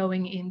that we're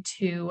going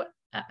into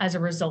as a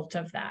result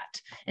of that.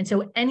 And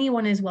so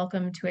anyone is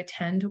welcome to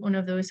attend one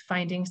of those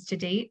findings to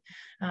date.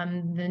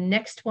 The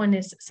next one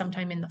is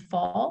sometime in the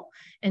fall.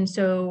 And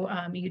so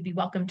you'd be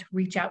welcome to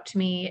reach out to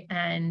me,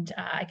 and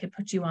I could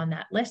put you on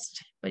that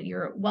list, but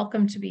you're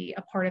welcome to be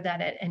a part of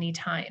that at any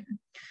time.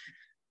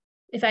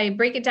 If I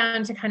break it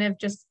down to kind of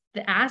just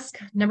the ask,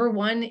 number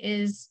one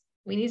is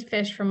we need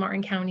fish from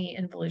Martin County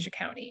and Volusia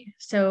County.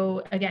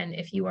 So again,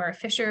 if you are a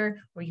fisher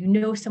or you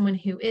know someone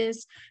who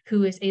is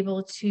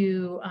able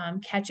to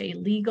catch a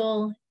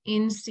legal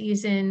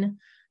in-season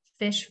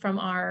fish from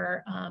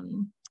our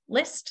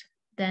list,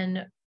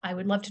 then I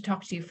would love to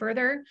talk to you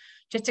further,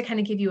 just to kind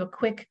of give you a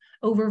quick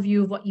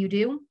overview of what you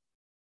do.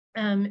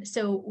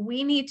 So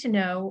we need to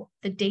know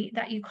the date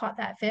that you caught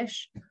that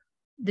fish,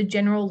 the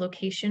general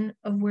location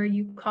of where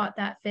you caught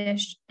that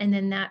fish, and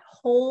then that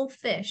whole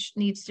fish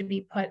needs to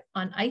be put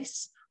on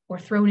ice or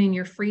thrown in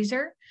your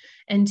freezer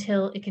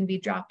until it can be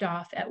dropped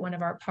off at one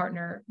of our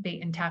partner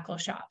bait and tackle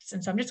shops.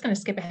 And so I'm just going to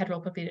skip ahead real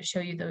quickly to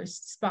show you those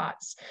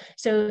spots.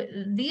 So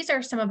these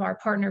are some of our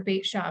partner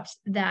bait shops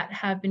that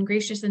have been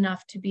gracious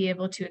enough to be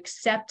able to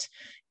accept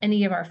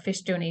any of our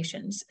fish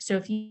donations. So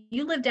if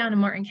you live down in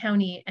Martin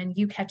County and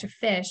you catch a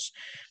fish,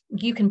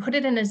 you can put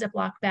it in a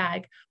Ziploc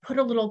bag, put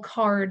a little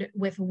card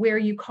with where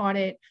you caught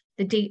it,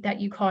 the date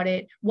that you caught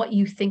it, what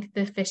you think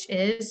the fish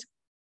is,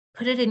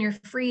 put it in your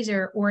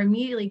freezer, or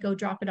immediately go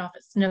drop it off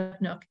at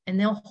Snook Nook, and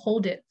they'll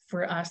hold it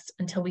for us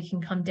until we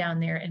can come down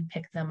there and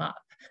pick them up.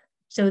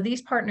 So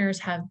these partners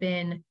have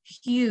been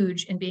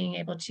huge in being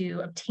able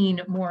to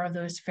obtain more of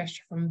those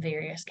fish from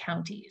various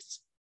counties.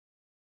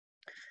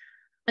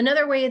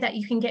 Another way that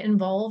you can get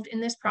involved in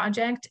this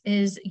project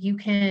is you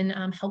can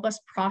help us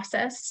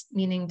process,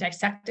 meaning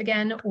dissect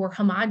again, or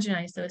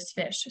homogenize those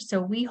fish.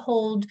 So we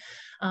hold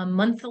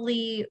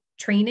monthly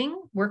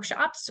training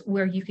workshops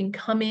where you can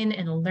come in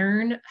and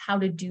learn how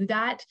to do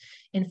that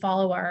and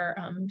follow our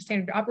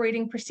standard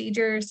operating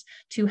procedures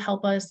to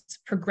help us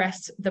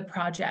progress the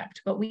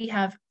project. But we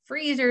have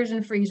freezers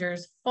and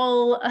freezers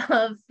full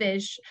of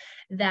fish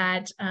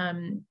that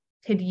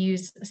could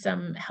use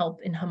some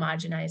help in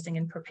homogenizing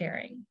and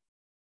preparing.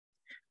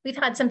 We've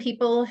had some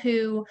people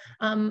who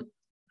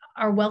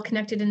are well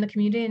connected in the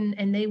community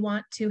and they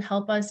want to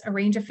help us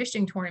arrange a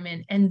fishing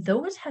tournament. And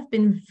those have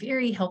been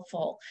very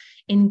helpful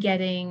in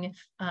getting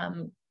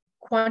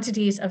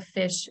quantities of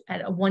fish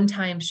at a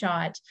one-time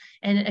shot.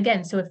 And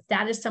again, so if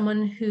that is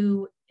someone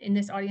who in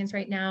this audience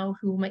right now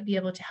who might be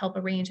able to help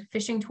arrange a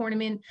fishing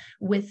tournament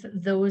with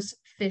those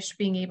fish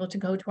being able to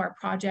go to our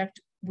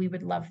project, we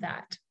would love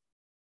that.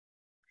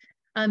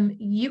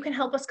 You can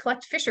help us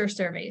collect fisher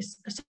surveys.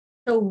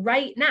 So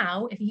right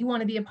now, if you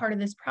want to be a part of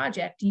this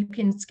project, you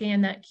can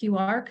scan that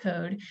QR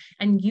code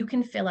and you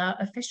can fill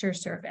out a fisher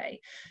survey.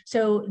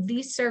 So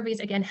these surveys,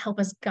 again, help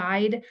us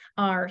guide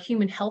our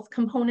human health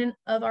component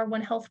of our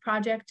One Health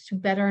project to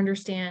better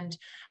understand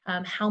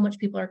how much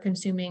people are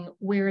consuming,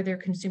 where they're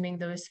consuming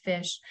those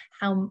fish,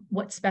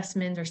 what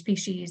specimens or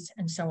species,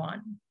 and so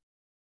on.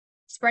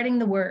 Spreading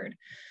the word.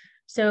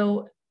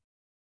 So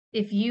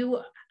if you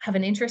have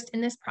an interest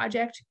in this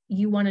project,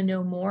 you want to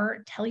know more,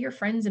 tell your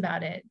friends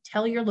about it.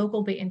 Tell your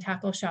local bait and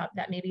tackle shop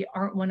that maybe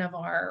aren't one of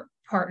our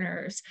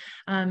partners.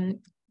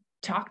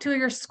 Talk to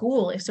your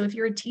school. So if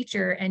you're a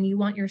teacher and you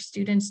want your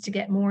students to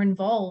get more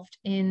involved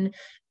in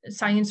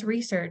science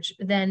research,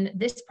 then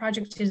this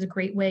project is a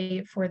great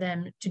way for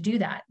them to do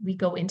that. We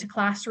go into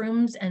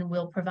classrooms and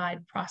we'll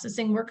provide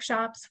processing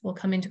workshops. We'll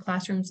come into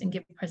classrooms and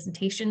give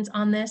presentations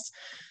on this.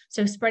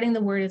 So spreading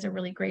the word is a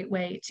really great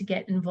way to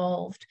get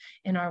involved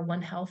in our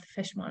One Health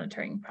fish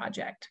monitoring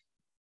project.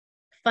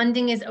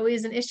 Funding is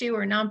always an issue.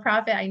 We're a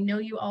nonprofit. I know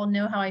you all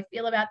know how I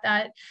feel about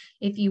that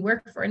if you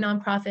work for a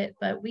nonprofit,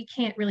 but we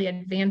can't really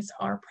advance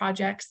our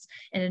projects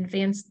and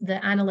advance the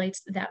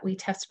analytes that we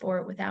test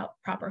for without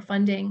proper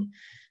funding.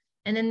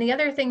 And then the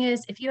other thing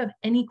is, if you have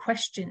any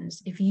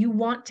questions, if you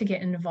want to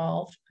get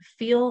involved,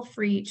 feel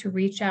free to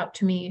reach out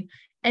to me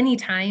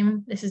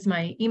anytime. This is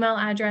my email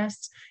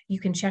address.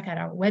 You can check out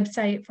our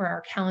website for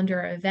our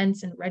calendar of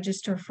events and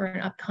register for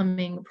an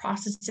upcoming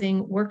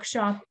processing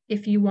workshop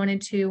if you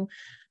wanted to.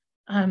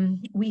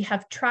 We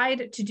have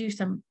tried to do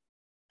some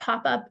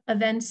pop-up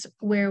events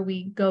where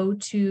we go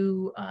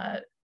to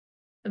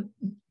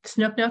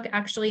Snook Nook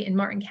actually in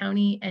Martin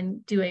County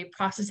and do a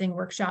processing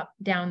workshop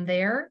down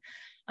there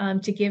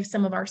to give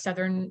some of our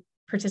Southern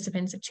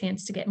participants a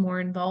chance to get more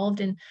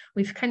involved. And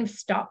we've kind of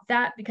stopped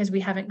that because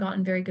we haven't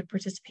gotten very good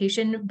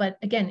participation. But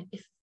again,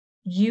 if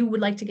you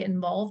would like to get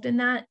involved in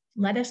that,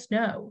 let us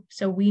know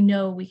so we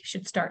know we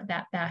should start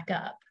that back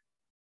up.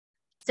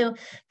 So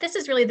this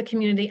is really the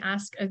community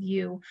ask of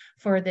you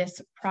for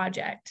this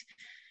project.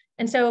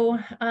 And so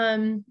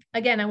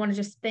again, I want to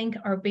just thank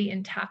our bait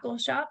and tackle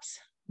shops.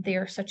 They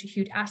are such a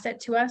huge asset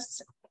to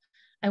us.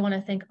 I want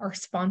to thank our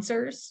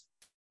sponsors.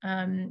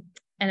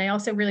 And I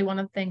also really want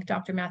to thank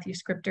Dr. Matthew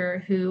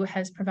Scripter, who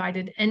has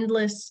provided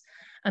endless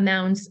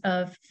amounts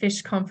of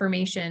fish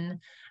confirmation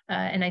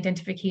and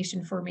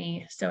identification for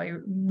me. So I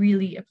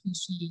really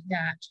appreciate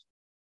that.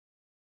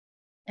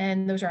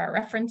 And those are our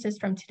references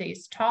from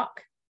today's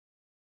talk.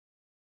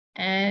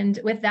 And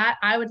with that,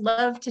 I would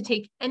love to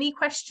take any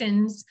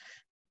questions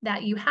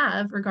that you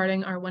have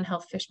regarding our One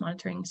Health Fish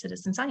Monitoring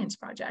Citizen Science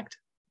Project.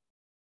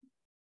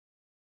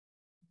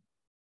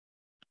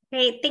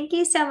 Great. Thank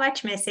you so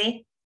much,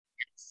 Missy.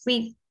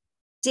 We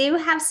do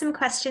have some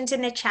questions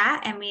in the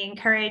chat, and we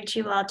encourage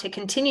you all to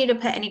continue to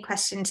put any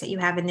questions that you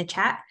have in the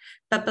chat.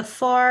 But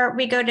before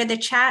we go to the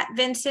chat,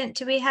 Vincent,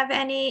 do we have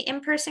any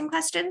in-person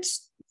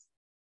questions?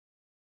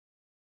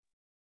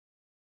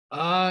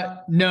 No,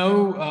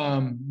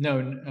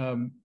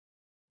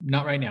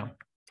 not right now.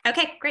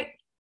 Okay, great.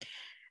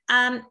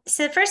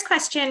 So the first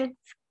question,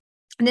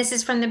 and this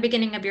is from the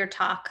beginning of your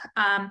talk.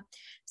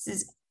 This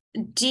is,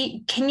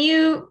 can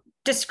you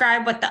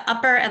describe what the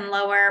upper and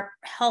lower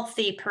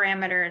healthy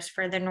parameters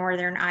for the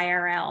Northern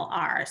IRL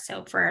are?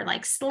 So for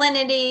like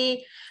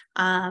salinity,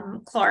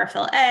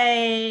 chlorophyll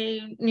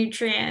A,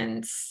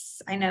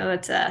 nutrients. I know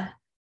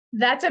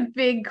That's a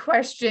big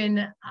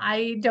question.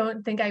 I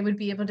don't think I would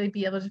be able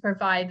to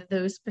provide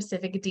those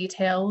specific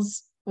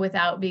details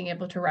without being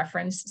able to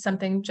reference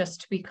something,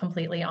 just to be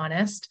completely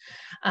honest.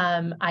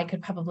 I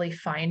could probably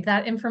find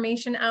that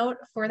information out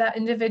for that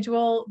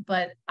individual,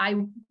 but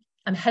I'm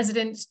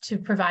hesitant to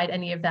provide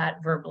any of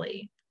that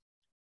verbally.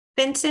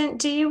 Vincent,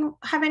 do you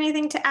have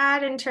anything to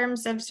add in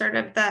terms of sort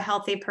of the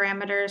healthy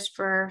parameters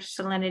for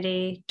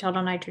salinity,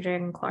 total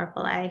nitrogen,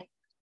 chlorophyll A?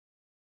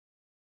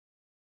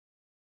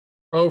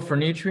 Oh, for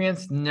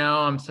nutrients? No,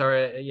 I'm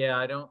sorry. Yeah,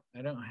 I don't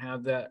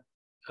have that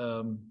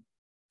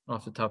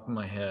off the top of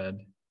my head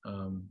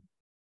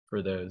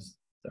for those.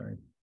 Sorry.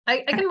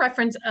 I can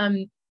reference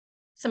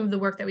some of the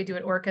work that we do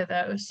at Orca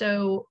though.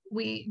 So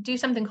we do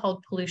something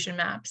called pollution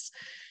maps,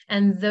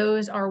 and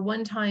those are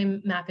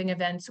one-time mapping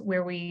events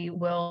where we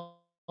will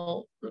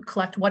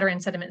collect water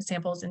and sediment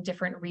samples in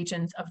different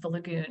regions of the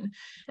lagoon.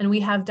 And we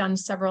have done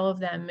several of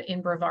them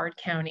in Brevard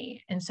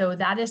County. And so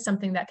that is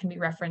something that can be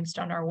referenced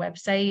on our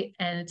website,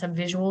 and it's a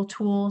visual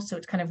tool. So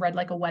it's kind of read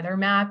like a weather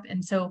map.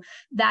 And so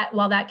that,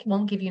 while that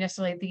won't give you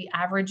necessarily the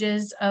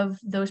averages of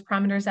those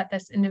parameters that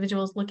this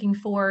individual is looking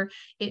for,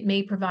 it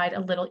may provide a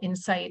little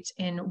insight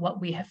in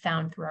what we have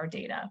found through our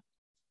data.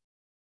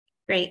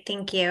 Great,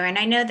 thank you. And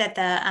I know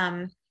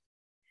that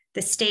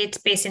the state's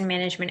basin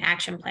management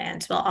action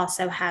plans will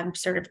also have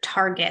sort of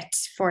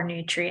targets for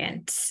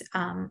nutrients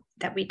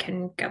that we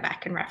can go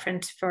back and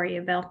reference for you,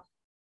 Bill.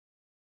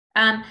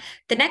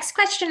 The next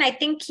question I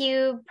think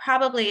you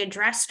probably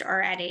addressed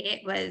already. It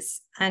was,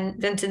 and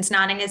Vincent's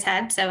nodding his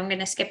head, so I'm going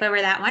to skip over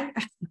that one.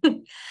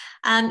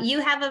 You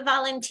have a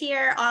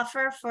volunteer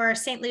offer for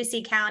St.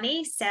 Lucie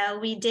County, so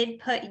we did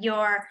put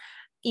your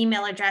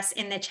email address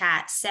in the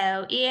chat.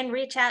 So Ian,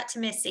 reach out to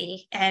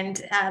Missy and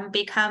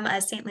become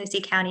a St. Lucie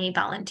County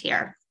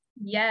volunteer.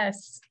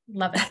 Yes,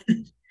 love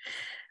it.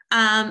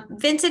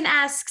 Vincent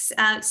asks,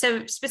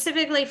 so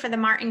specifically for the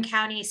Martin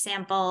County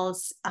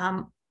samples,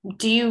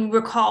 do you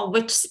recall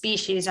which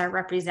species are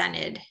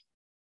represented?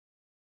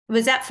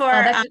 Was that for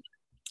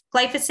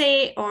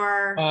glyphosate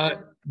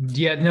or?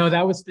 Yeah, no,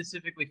 that was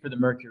specifically for the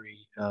mercury.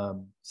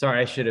 Sorry,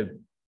 I should have.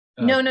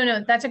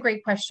 No, that's a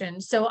great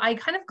question. So I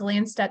kind of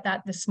glanced at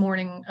that this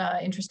morning,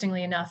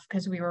 interestingly enough,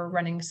 because we were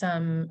running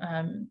some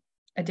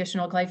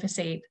additional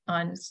glyphosate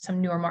on some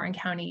newer Martin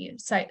County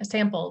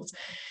samples.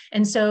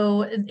 And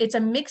so it's a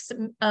mix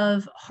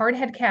of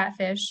hardhead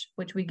catfish,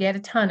 which we get a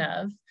ton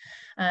of,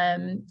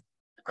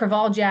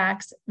 crevalle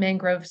jacks,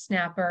 mangrove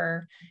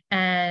snapper,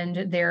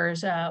 and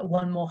there's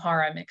one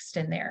mohara mixed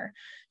in there.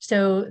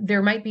 So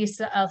there might be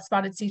a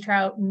spotted sea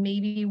trout,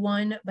 maybe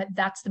one, but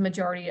that's the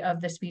majority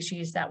of the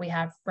species that we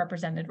have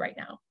represented right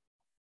now.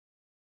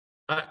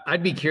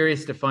 I'd be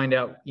curious to find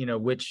out,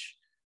 which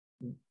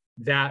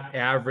that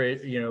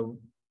average,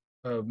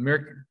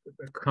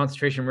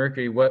 concentration of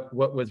mercury, what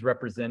was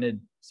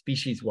represented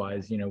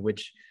species-wise,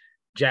 which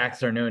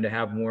jacks are known to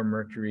have more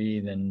mercury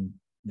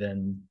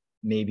than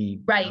maybe.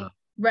 Right.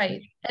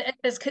 Right.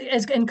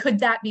 And could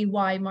that be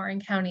why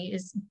Martin County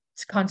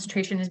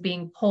concentration is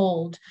being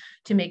pulled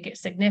to make it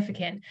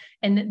significant?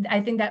 And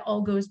I think that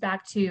all goes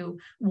back to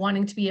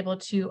wanting to be able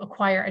to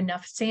acquire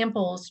enough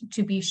samples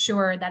to be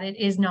sure that it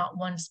is not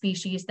one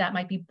species that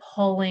might be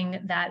pulling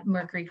that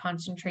mercury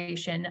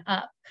concentration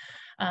up.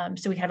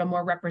 So we have a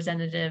more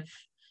representative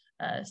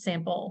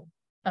sample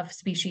of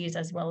species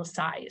as well as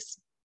size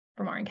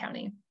for Martin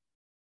County.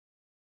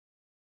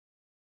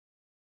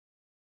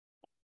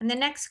 And the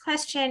next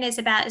question is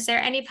about, is there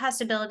any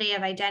possibility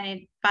of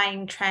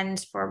identifying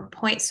trends for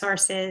point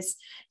sources,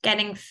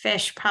 getting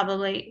fish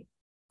probably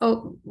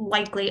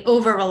likely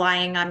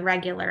over-relying on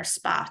regular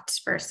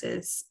spots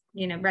versus,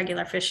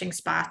 regular fishing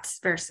spots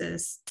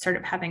versus sort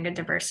of having a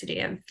diversity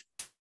of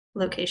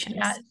locations?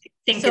 Yeah. I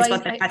think is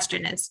what the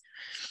question is.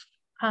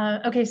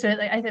 Okay, so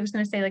I was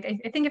going to say,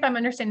 I think if I'm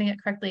understanding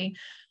it correctly,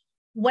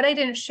 what I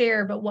didn't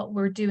share, but what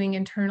we're doing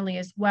internally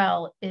as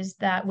well, is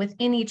that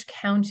within each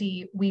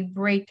county, we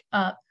break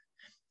up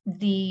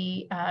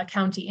the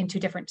county into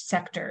different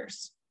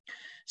sectors.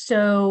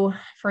 So,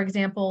 for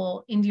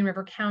example, Indian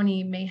River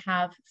County may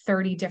have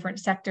 30 different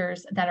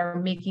sectors that are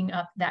making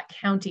up that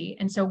county.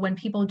 And so when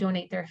people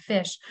donate their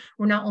fish,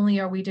 not only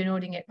are we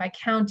denoting it by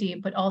county,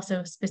 but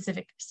also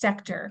specific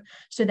sector,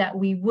 so that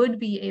we would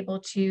be able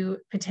to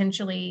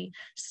potentially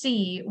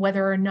see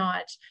whether or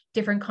not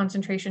different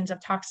concentrations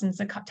of toxins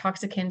and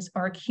toxicants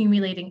are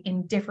accumulating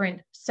in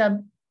different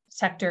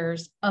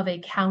subsectors of a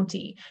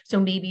county. So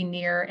maybe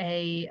near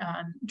a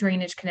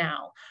drainage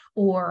canal,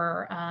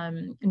 or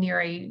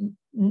near a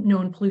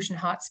known pollution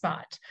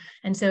hotspot.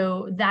 And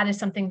so that is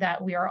something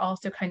that we are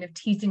also kind of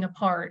teasing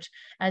apart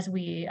as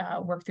we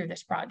work through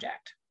this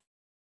project.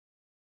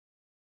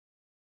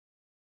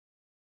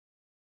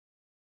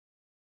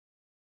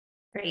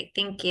 Great,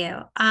 thank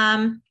you.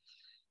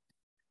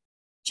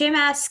 Jim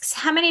asks,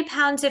 how many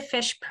pounds of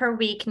fish per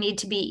week need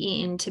to be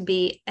eaten to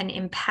be an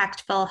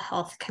impactful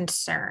health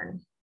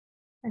concern?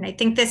 And I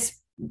think this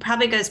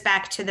probably goes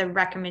back to the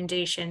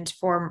recommendations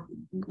for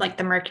like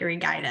the mercury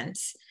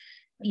guidance.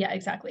 Yeah,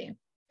 exactly.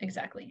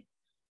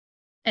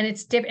 And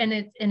it's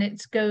different, and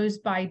it goes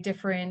by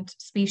different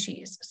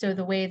species. So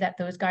the way that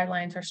those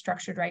guidelines are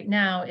structured right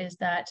now is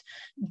that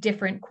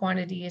different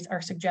quantities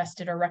are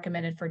suggested or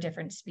recommended for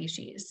different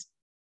species.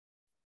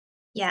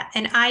 Yeah,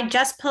 and I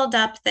just pulled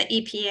up the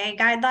EPA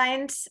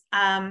guidelines.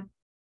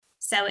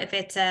 So if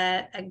it's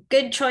a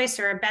good choice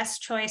or a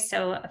best choice,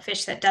 so a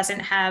fish that doesn't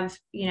have,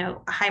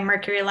 high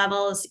mercury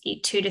levels,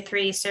 eat 2 to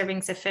 3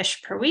 servings of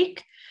fish per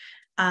week.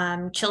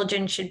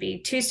 Children should be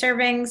 2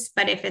 servings,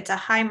 but if it's a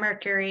high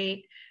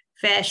mercury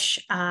fish,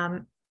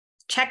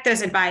 check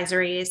those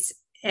advisories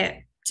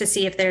to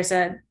see if there's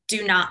a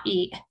do not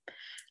eat.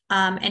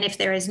 And if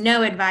there is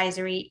no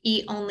advisory,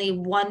 eat only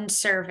 1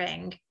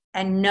 serving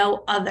and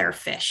no other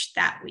fish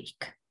that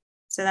week.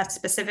 So that's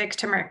specific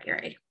to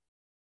mercury.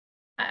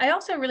 I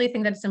also really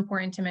think that it's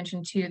important to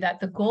mention too, that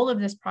the goal of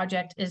this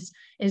project is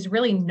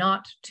really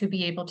not to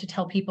be able to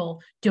tell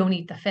people don't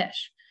eat the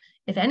fish.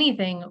 If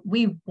anything,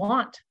 we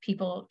want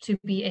people to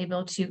be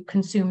able to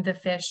consume the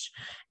fish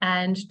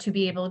and to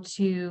be able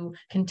to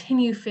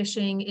continue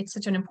fishing. It's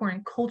such an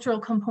important cultural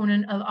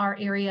component of our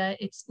area.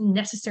 It's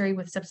necessary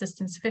with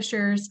subsistence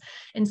fishers.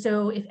 And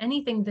so if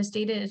anything, this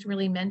data is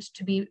really meant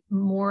to be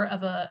more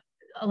of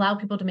allow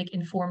people to make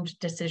informed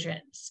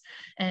decisions.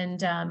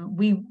 And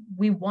we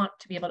want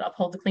to be able to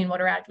uphold the Clean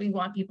Water Act. We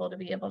want people to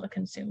be able to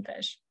consume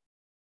fish.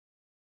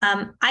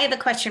 I have a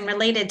question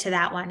related to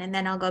that one, and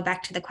then I'll go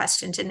back to the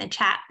questions in the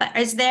chat. But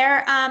is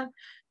there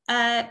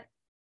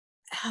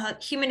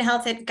human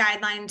health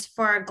guidelines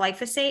for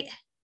glyphosate?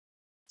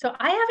 So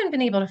I haven't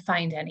been able to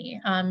find any.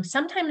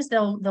 Sometimes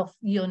they'll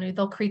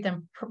create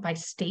them by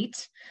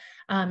state.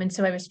 And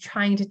so I was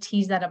trying to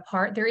tease that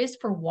apart. There is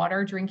for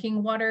water,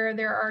 drinking water,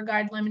 there are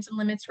guidelines and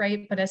limits,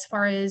 right? But as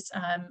far as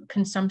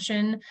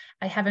consumption,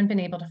 I haven't been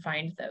able to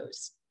find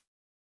those.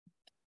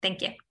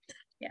 Thank you.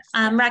 Yes.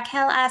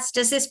 Raquel asked,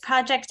 does this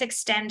project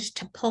extend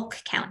to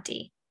Polk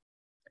County?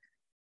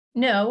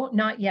 No,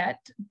 not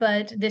yet,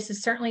 but this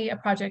is certainly a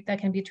project that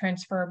can be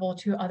transferable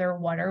to other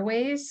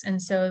waterways.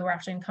 And so we're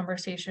actually in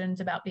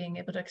conversations about being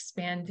able to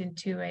expand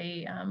into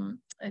a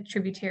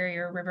tributary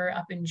or river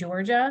up in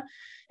Georgia.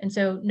 And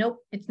so, nope,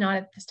 it's not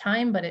at this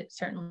time, but it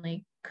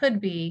certainly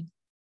could be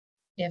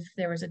if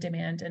there was a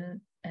demand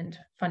and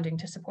funding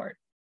to support.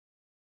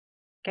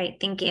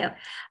 Great, thank you.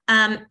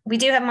 We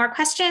do have more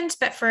questions,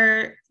 but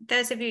for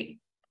those of you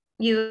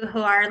who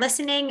are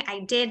listening,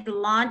 I did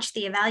launch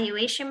the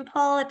evaluation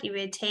poll. If you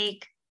would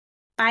take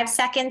 5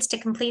 seconds to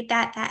complete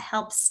that, that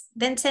helps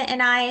Vincent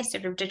and I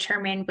sort of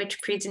determine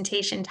which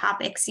presentation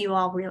topics you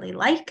all really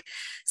like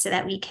so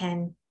that we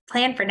can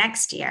plan for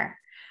next year.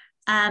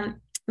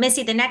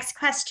 Missy, the next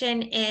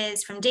question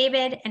is from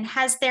David, and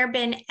has there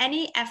been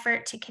any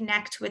effort to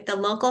connect with the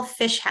local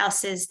fish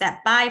houses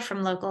that buy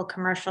from local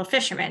commercial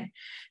fishermen?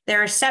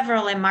 There are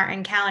several in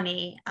Martin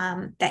County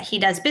that he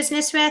does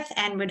business with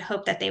and would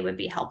hope that they would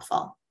be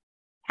helpful.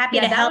 Happy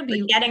to help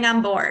with getting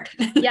on board.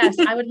 Yes,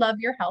 I would love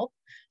your help.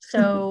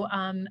 So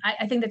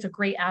I think that's a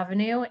great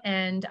avenue,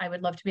 and I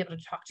would love to be able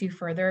to talk to you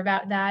further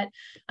about that.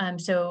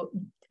 So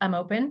I'm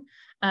open.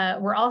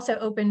 We're also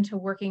open to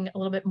working a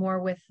little bit more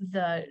with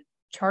the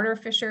charter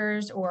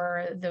fishers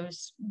or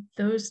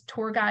those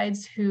tour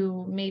guides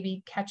who may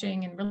be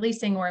catching and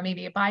releasing, or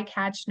maybe a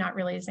bycatch, not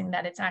realizing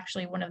that it's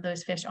actually one of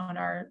those fish on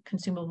our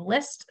consumable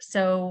list.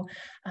 So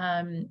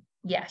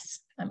yes,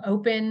 I'm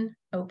open.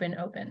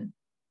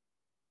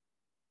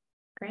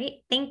 Great,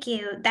 thank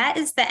you. That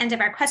is the end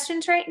of our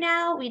questions right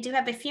now. We do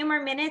have a few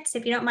more minutes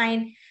if you don't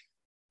mind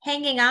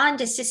hanging on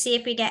just to see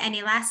if we get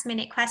any last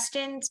minute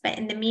questions. But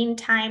in the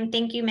meantime,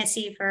 thank you,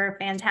 Missy, for a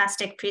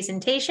fantastic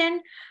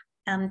presentation.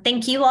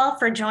 Thank you all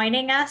for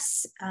joining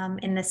us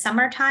in the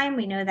summertime.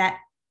 We know that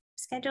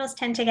schedules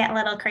tend to get a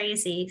little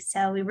crazy,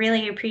 so we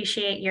really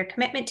appreciate your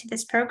commitment to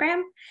this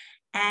program,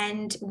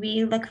 and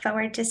we look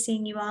forward to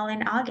seeing you all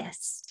in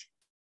August.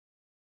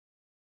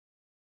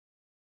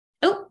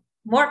 Oh,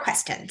 more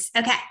questions.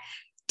 Okay.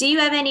 Do you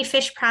have any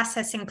fish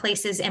processing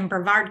places in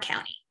Brevard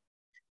County?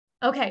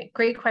 Okay,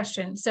 great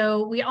question.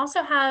 So we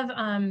also have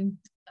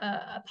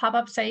a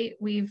pop-up site.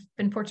 We've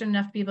been fortunate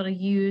enough to be able to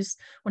use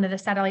one of the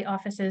satellite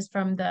offices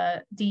from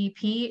the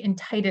DEP in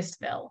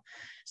Titusville.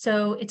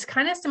 So it's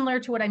kind of similar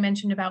to what I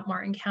mentioned about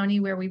Martin County,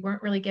 where we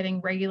weren't really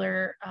getting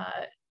regular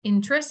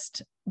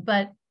interest.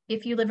 But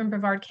if you live in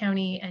Brevard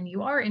County and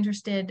you are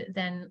interested,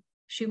 then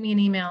shoot me an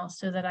email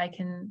so that I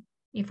can,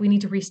 if we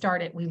need to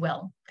restart it, we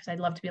will, because I'd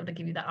love to be able to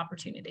give you that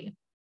opportunity.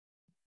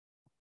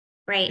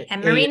 Great.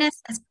 And Marina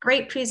says,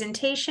 great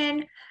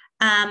presentation.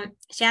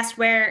 She asked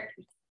where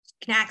you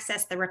can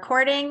access the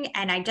recording,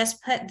 and I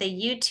just put the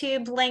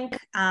YouTube link.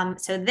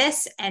 So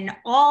this and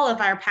all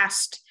of our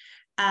past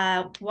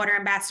Water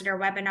Ambassador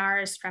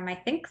webinars from, I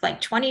think,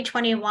 like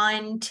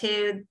 2021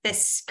 to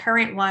this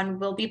current one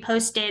will be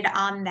posted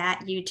on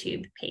that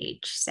YouTube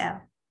page. So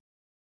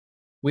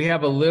we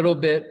have a little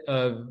bit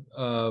of,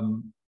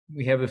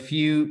 we have a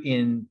few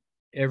in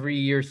every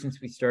year since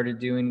we started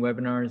doing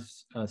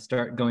webinars,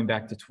 start going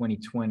back to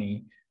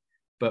 2020,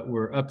 but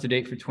we're up to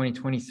date for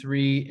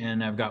 2023,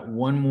 and I've got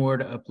one more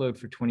to upload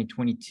for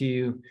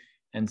 2022,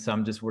 and so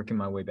I'm just working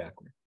my way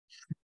backward.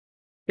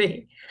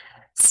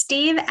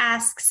 Steve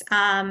asks,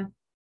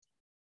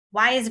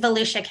 why is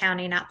Volusia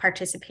County not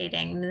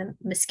participating? The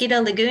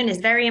Mosquito Lagoon is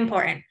very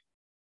important.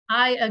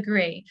 I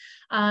agree.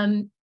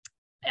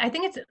 I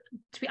think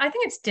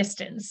it's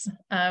distance.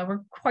 We're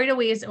quite a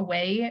ways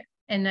away.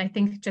 And I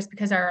think just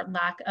because our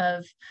lack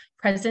of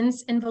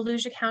presence in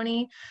Volusia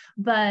County,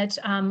 but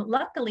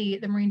luckily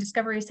the Marine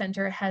Discovery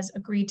Center has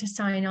agreed to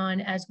sign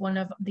on as one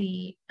of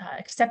the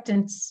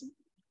acceptance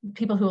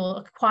people who will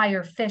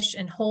acquire fish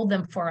and hold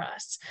them for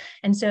us.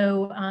 And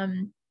so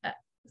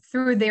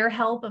through their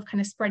help of kind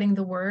of spreading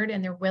the word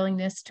and their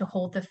willingness to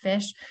hold the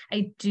fish,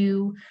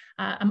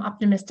 I'm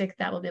optimistic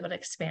that we'll be able to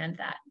expand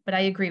that. But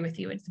I agree with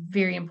you, it's a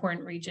very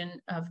important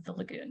region of the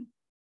lagoon.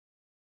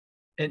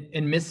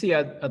 And Missy,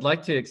 I'd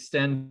like to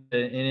extend an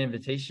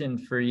invitation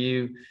for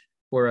you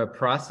for a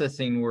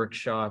processing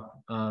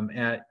workshop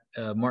at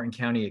Martin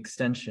County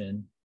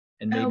Extension,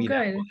 and maybe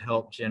that will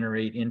help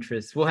generate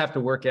interest. We'll have to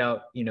work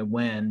out,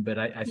 when, but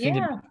I think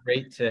it'd be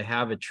great to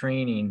have a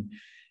training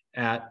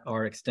at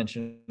our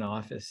Extension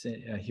office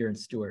here in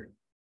Stuart.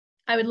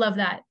 I would love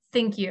that.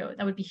 Thank you.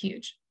 That would be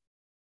huge.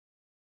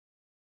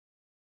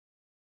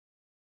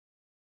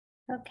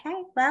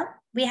 Okay, well,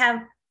 we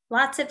have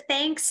lots of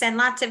thanks and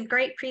lots of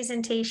great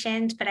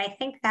presentations, but I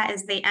think that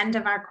is the end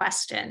of our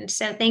questions.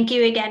 So thank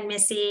you again,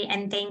 Missy,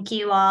 and thank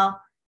you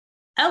all.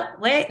 Oh,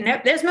 wait,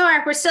 no, there's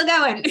more. We're still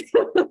going.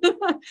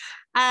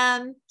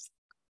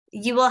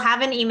 You will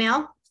have an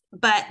email,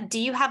 but do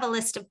you have a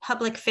list of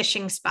public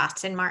fishing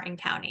spots in Martin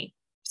County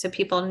so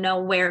people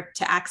know where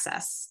to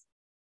access?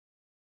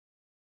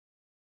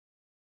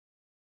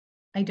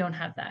 I don't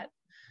have that.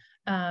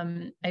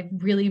 I've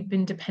really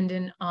been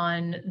dependent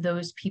on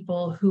those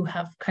people who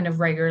have kind of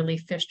regularly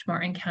fished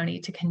Martin County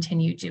to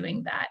continue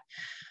doing that.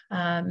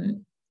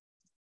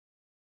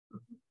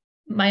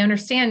 My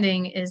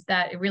understanding is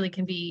that it really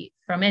can be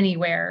from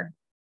anywhere,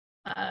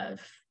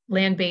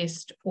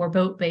 land-based or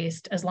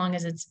boat-based, as long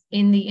as it's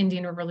in the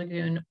Indian River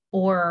Lagoon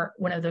or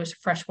one of those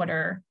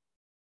freshwater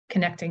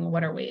connecting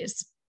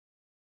waterways,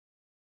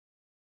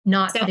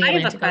 not so the I have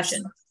Atlantic a question.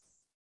 Ocean.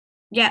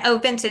 Yeah. Oh,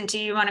 Vincent, do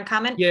you want to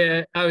comment?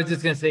 Yeah, I was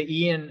just going to say,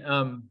 Ian,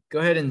 go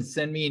ahead and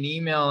send me an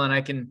email, and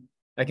I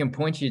can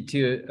point you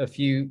to a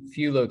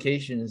few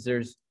locations.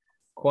 There's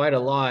quite a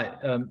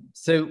lot.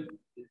 So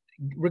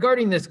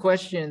regarding this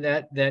question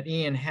that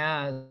Ian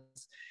has,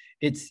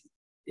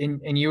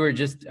 and you were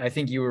just, I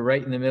think you were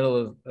right in the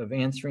middle of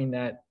answering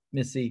that,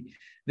 Missy.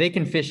 They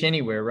can fish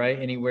anywhere, right?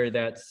 Anywhere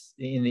that's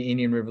in the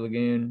Indian River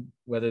Lagoon,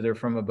 whether they're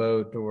from a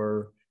boat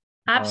or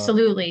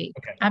Absolutely.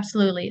 Okay.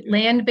 Absolutely.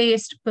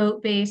 Land-based,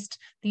 boat-based.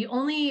 The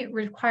only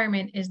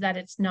requirement is that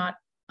it's not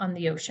on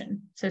the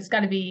ocean. So it's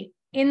got to be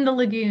in the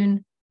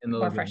lagoon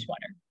or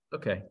freshwater.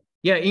 Okay.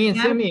 Yeah, Ian,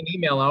 send me an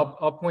email.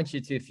 I'll point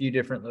you to a few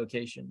different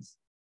locations.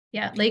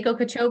 Yeah, Lake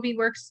Okeechobee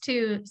works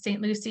too.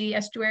 St. Lucie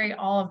Estuary,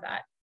 all of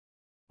that.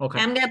 Okay.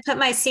 I'm going to put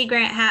my Sea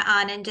Grant hat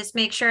on and just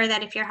make sure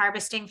that if you're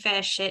harvesting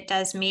fish, it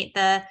does meet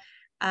the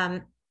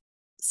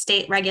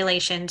state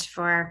regulations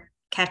for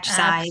catch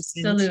size.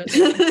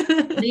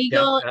 Absolutely.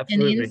 Legal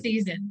and in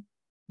season.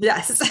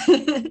 Yes.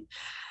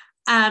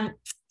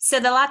 So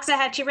the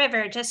Loxahatchee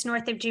River, just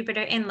north of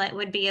Jupiter Inlet,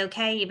 would be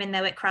okay, even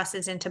though it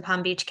crosses into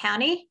Palm Beach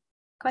County?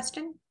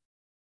 Question?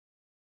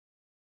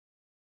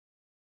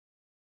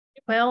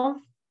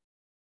 Well,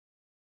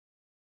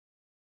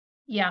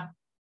 yeah,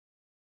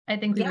 I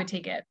think we would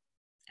take it.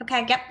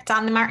 Okay, yep, it's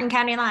on the Martin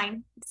County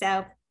line.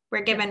 So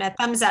we're giving a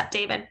thumbs up,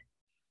 David.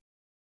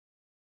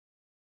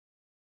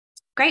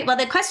 Great. Well,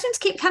 the questions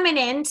keep coming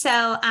in.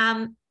 So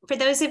for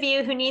those of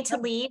you who need to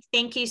leave,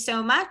 thank you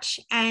so much.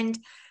 And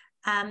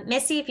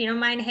Missy, if you don't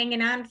mind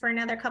hanging on for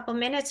another couple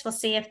minutes, we'll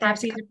see if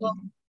there's a couple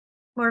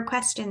more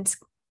questions.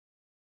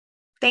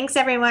 Thanks,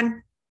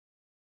 everyone.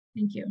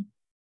 Thank you.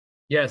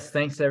 Yes,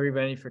 thanks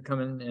everybody for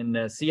coming,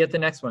 and see you at the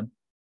next one.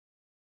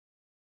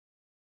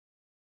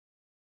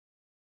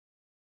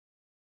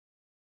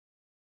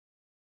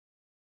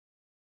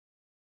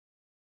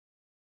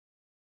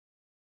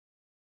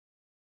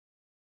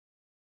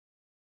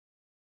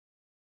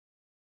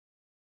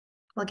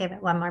 We'll give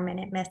it one more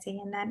minute, Missy,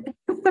 and then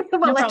No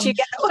we'll let you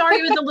problem. go. Sorry,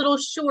 it was a little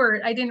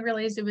short. I didn't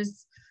realize it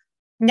was.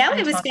 No,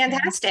 it was talking.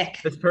 fantastic.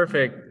 That's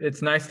perfect.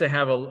 It's nice to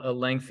have a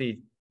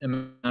lengthy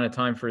amount of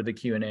time for the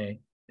Q&A.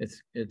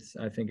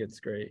 I think it's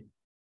great.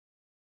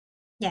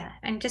 Yeah,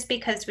 and just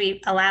because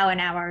we allow an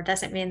hour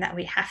doesn't mean that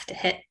we have to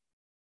hit.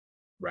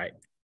 Right.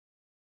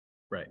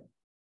 Right.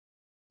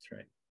 That's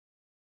right.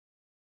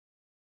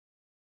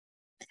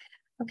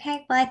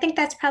 Okay, well, I think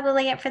that's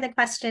probably it for the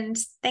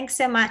questions. Thanks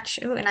so much.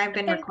 Ooh, and I've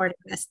been recording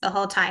this the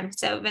whole time.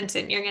 So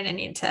Vincent, you're going to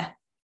need to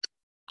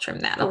trim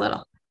that a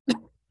little.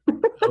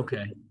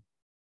 Okay.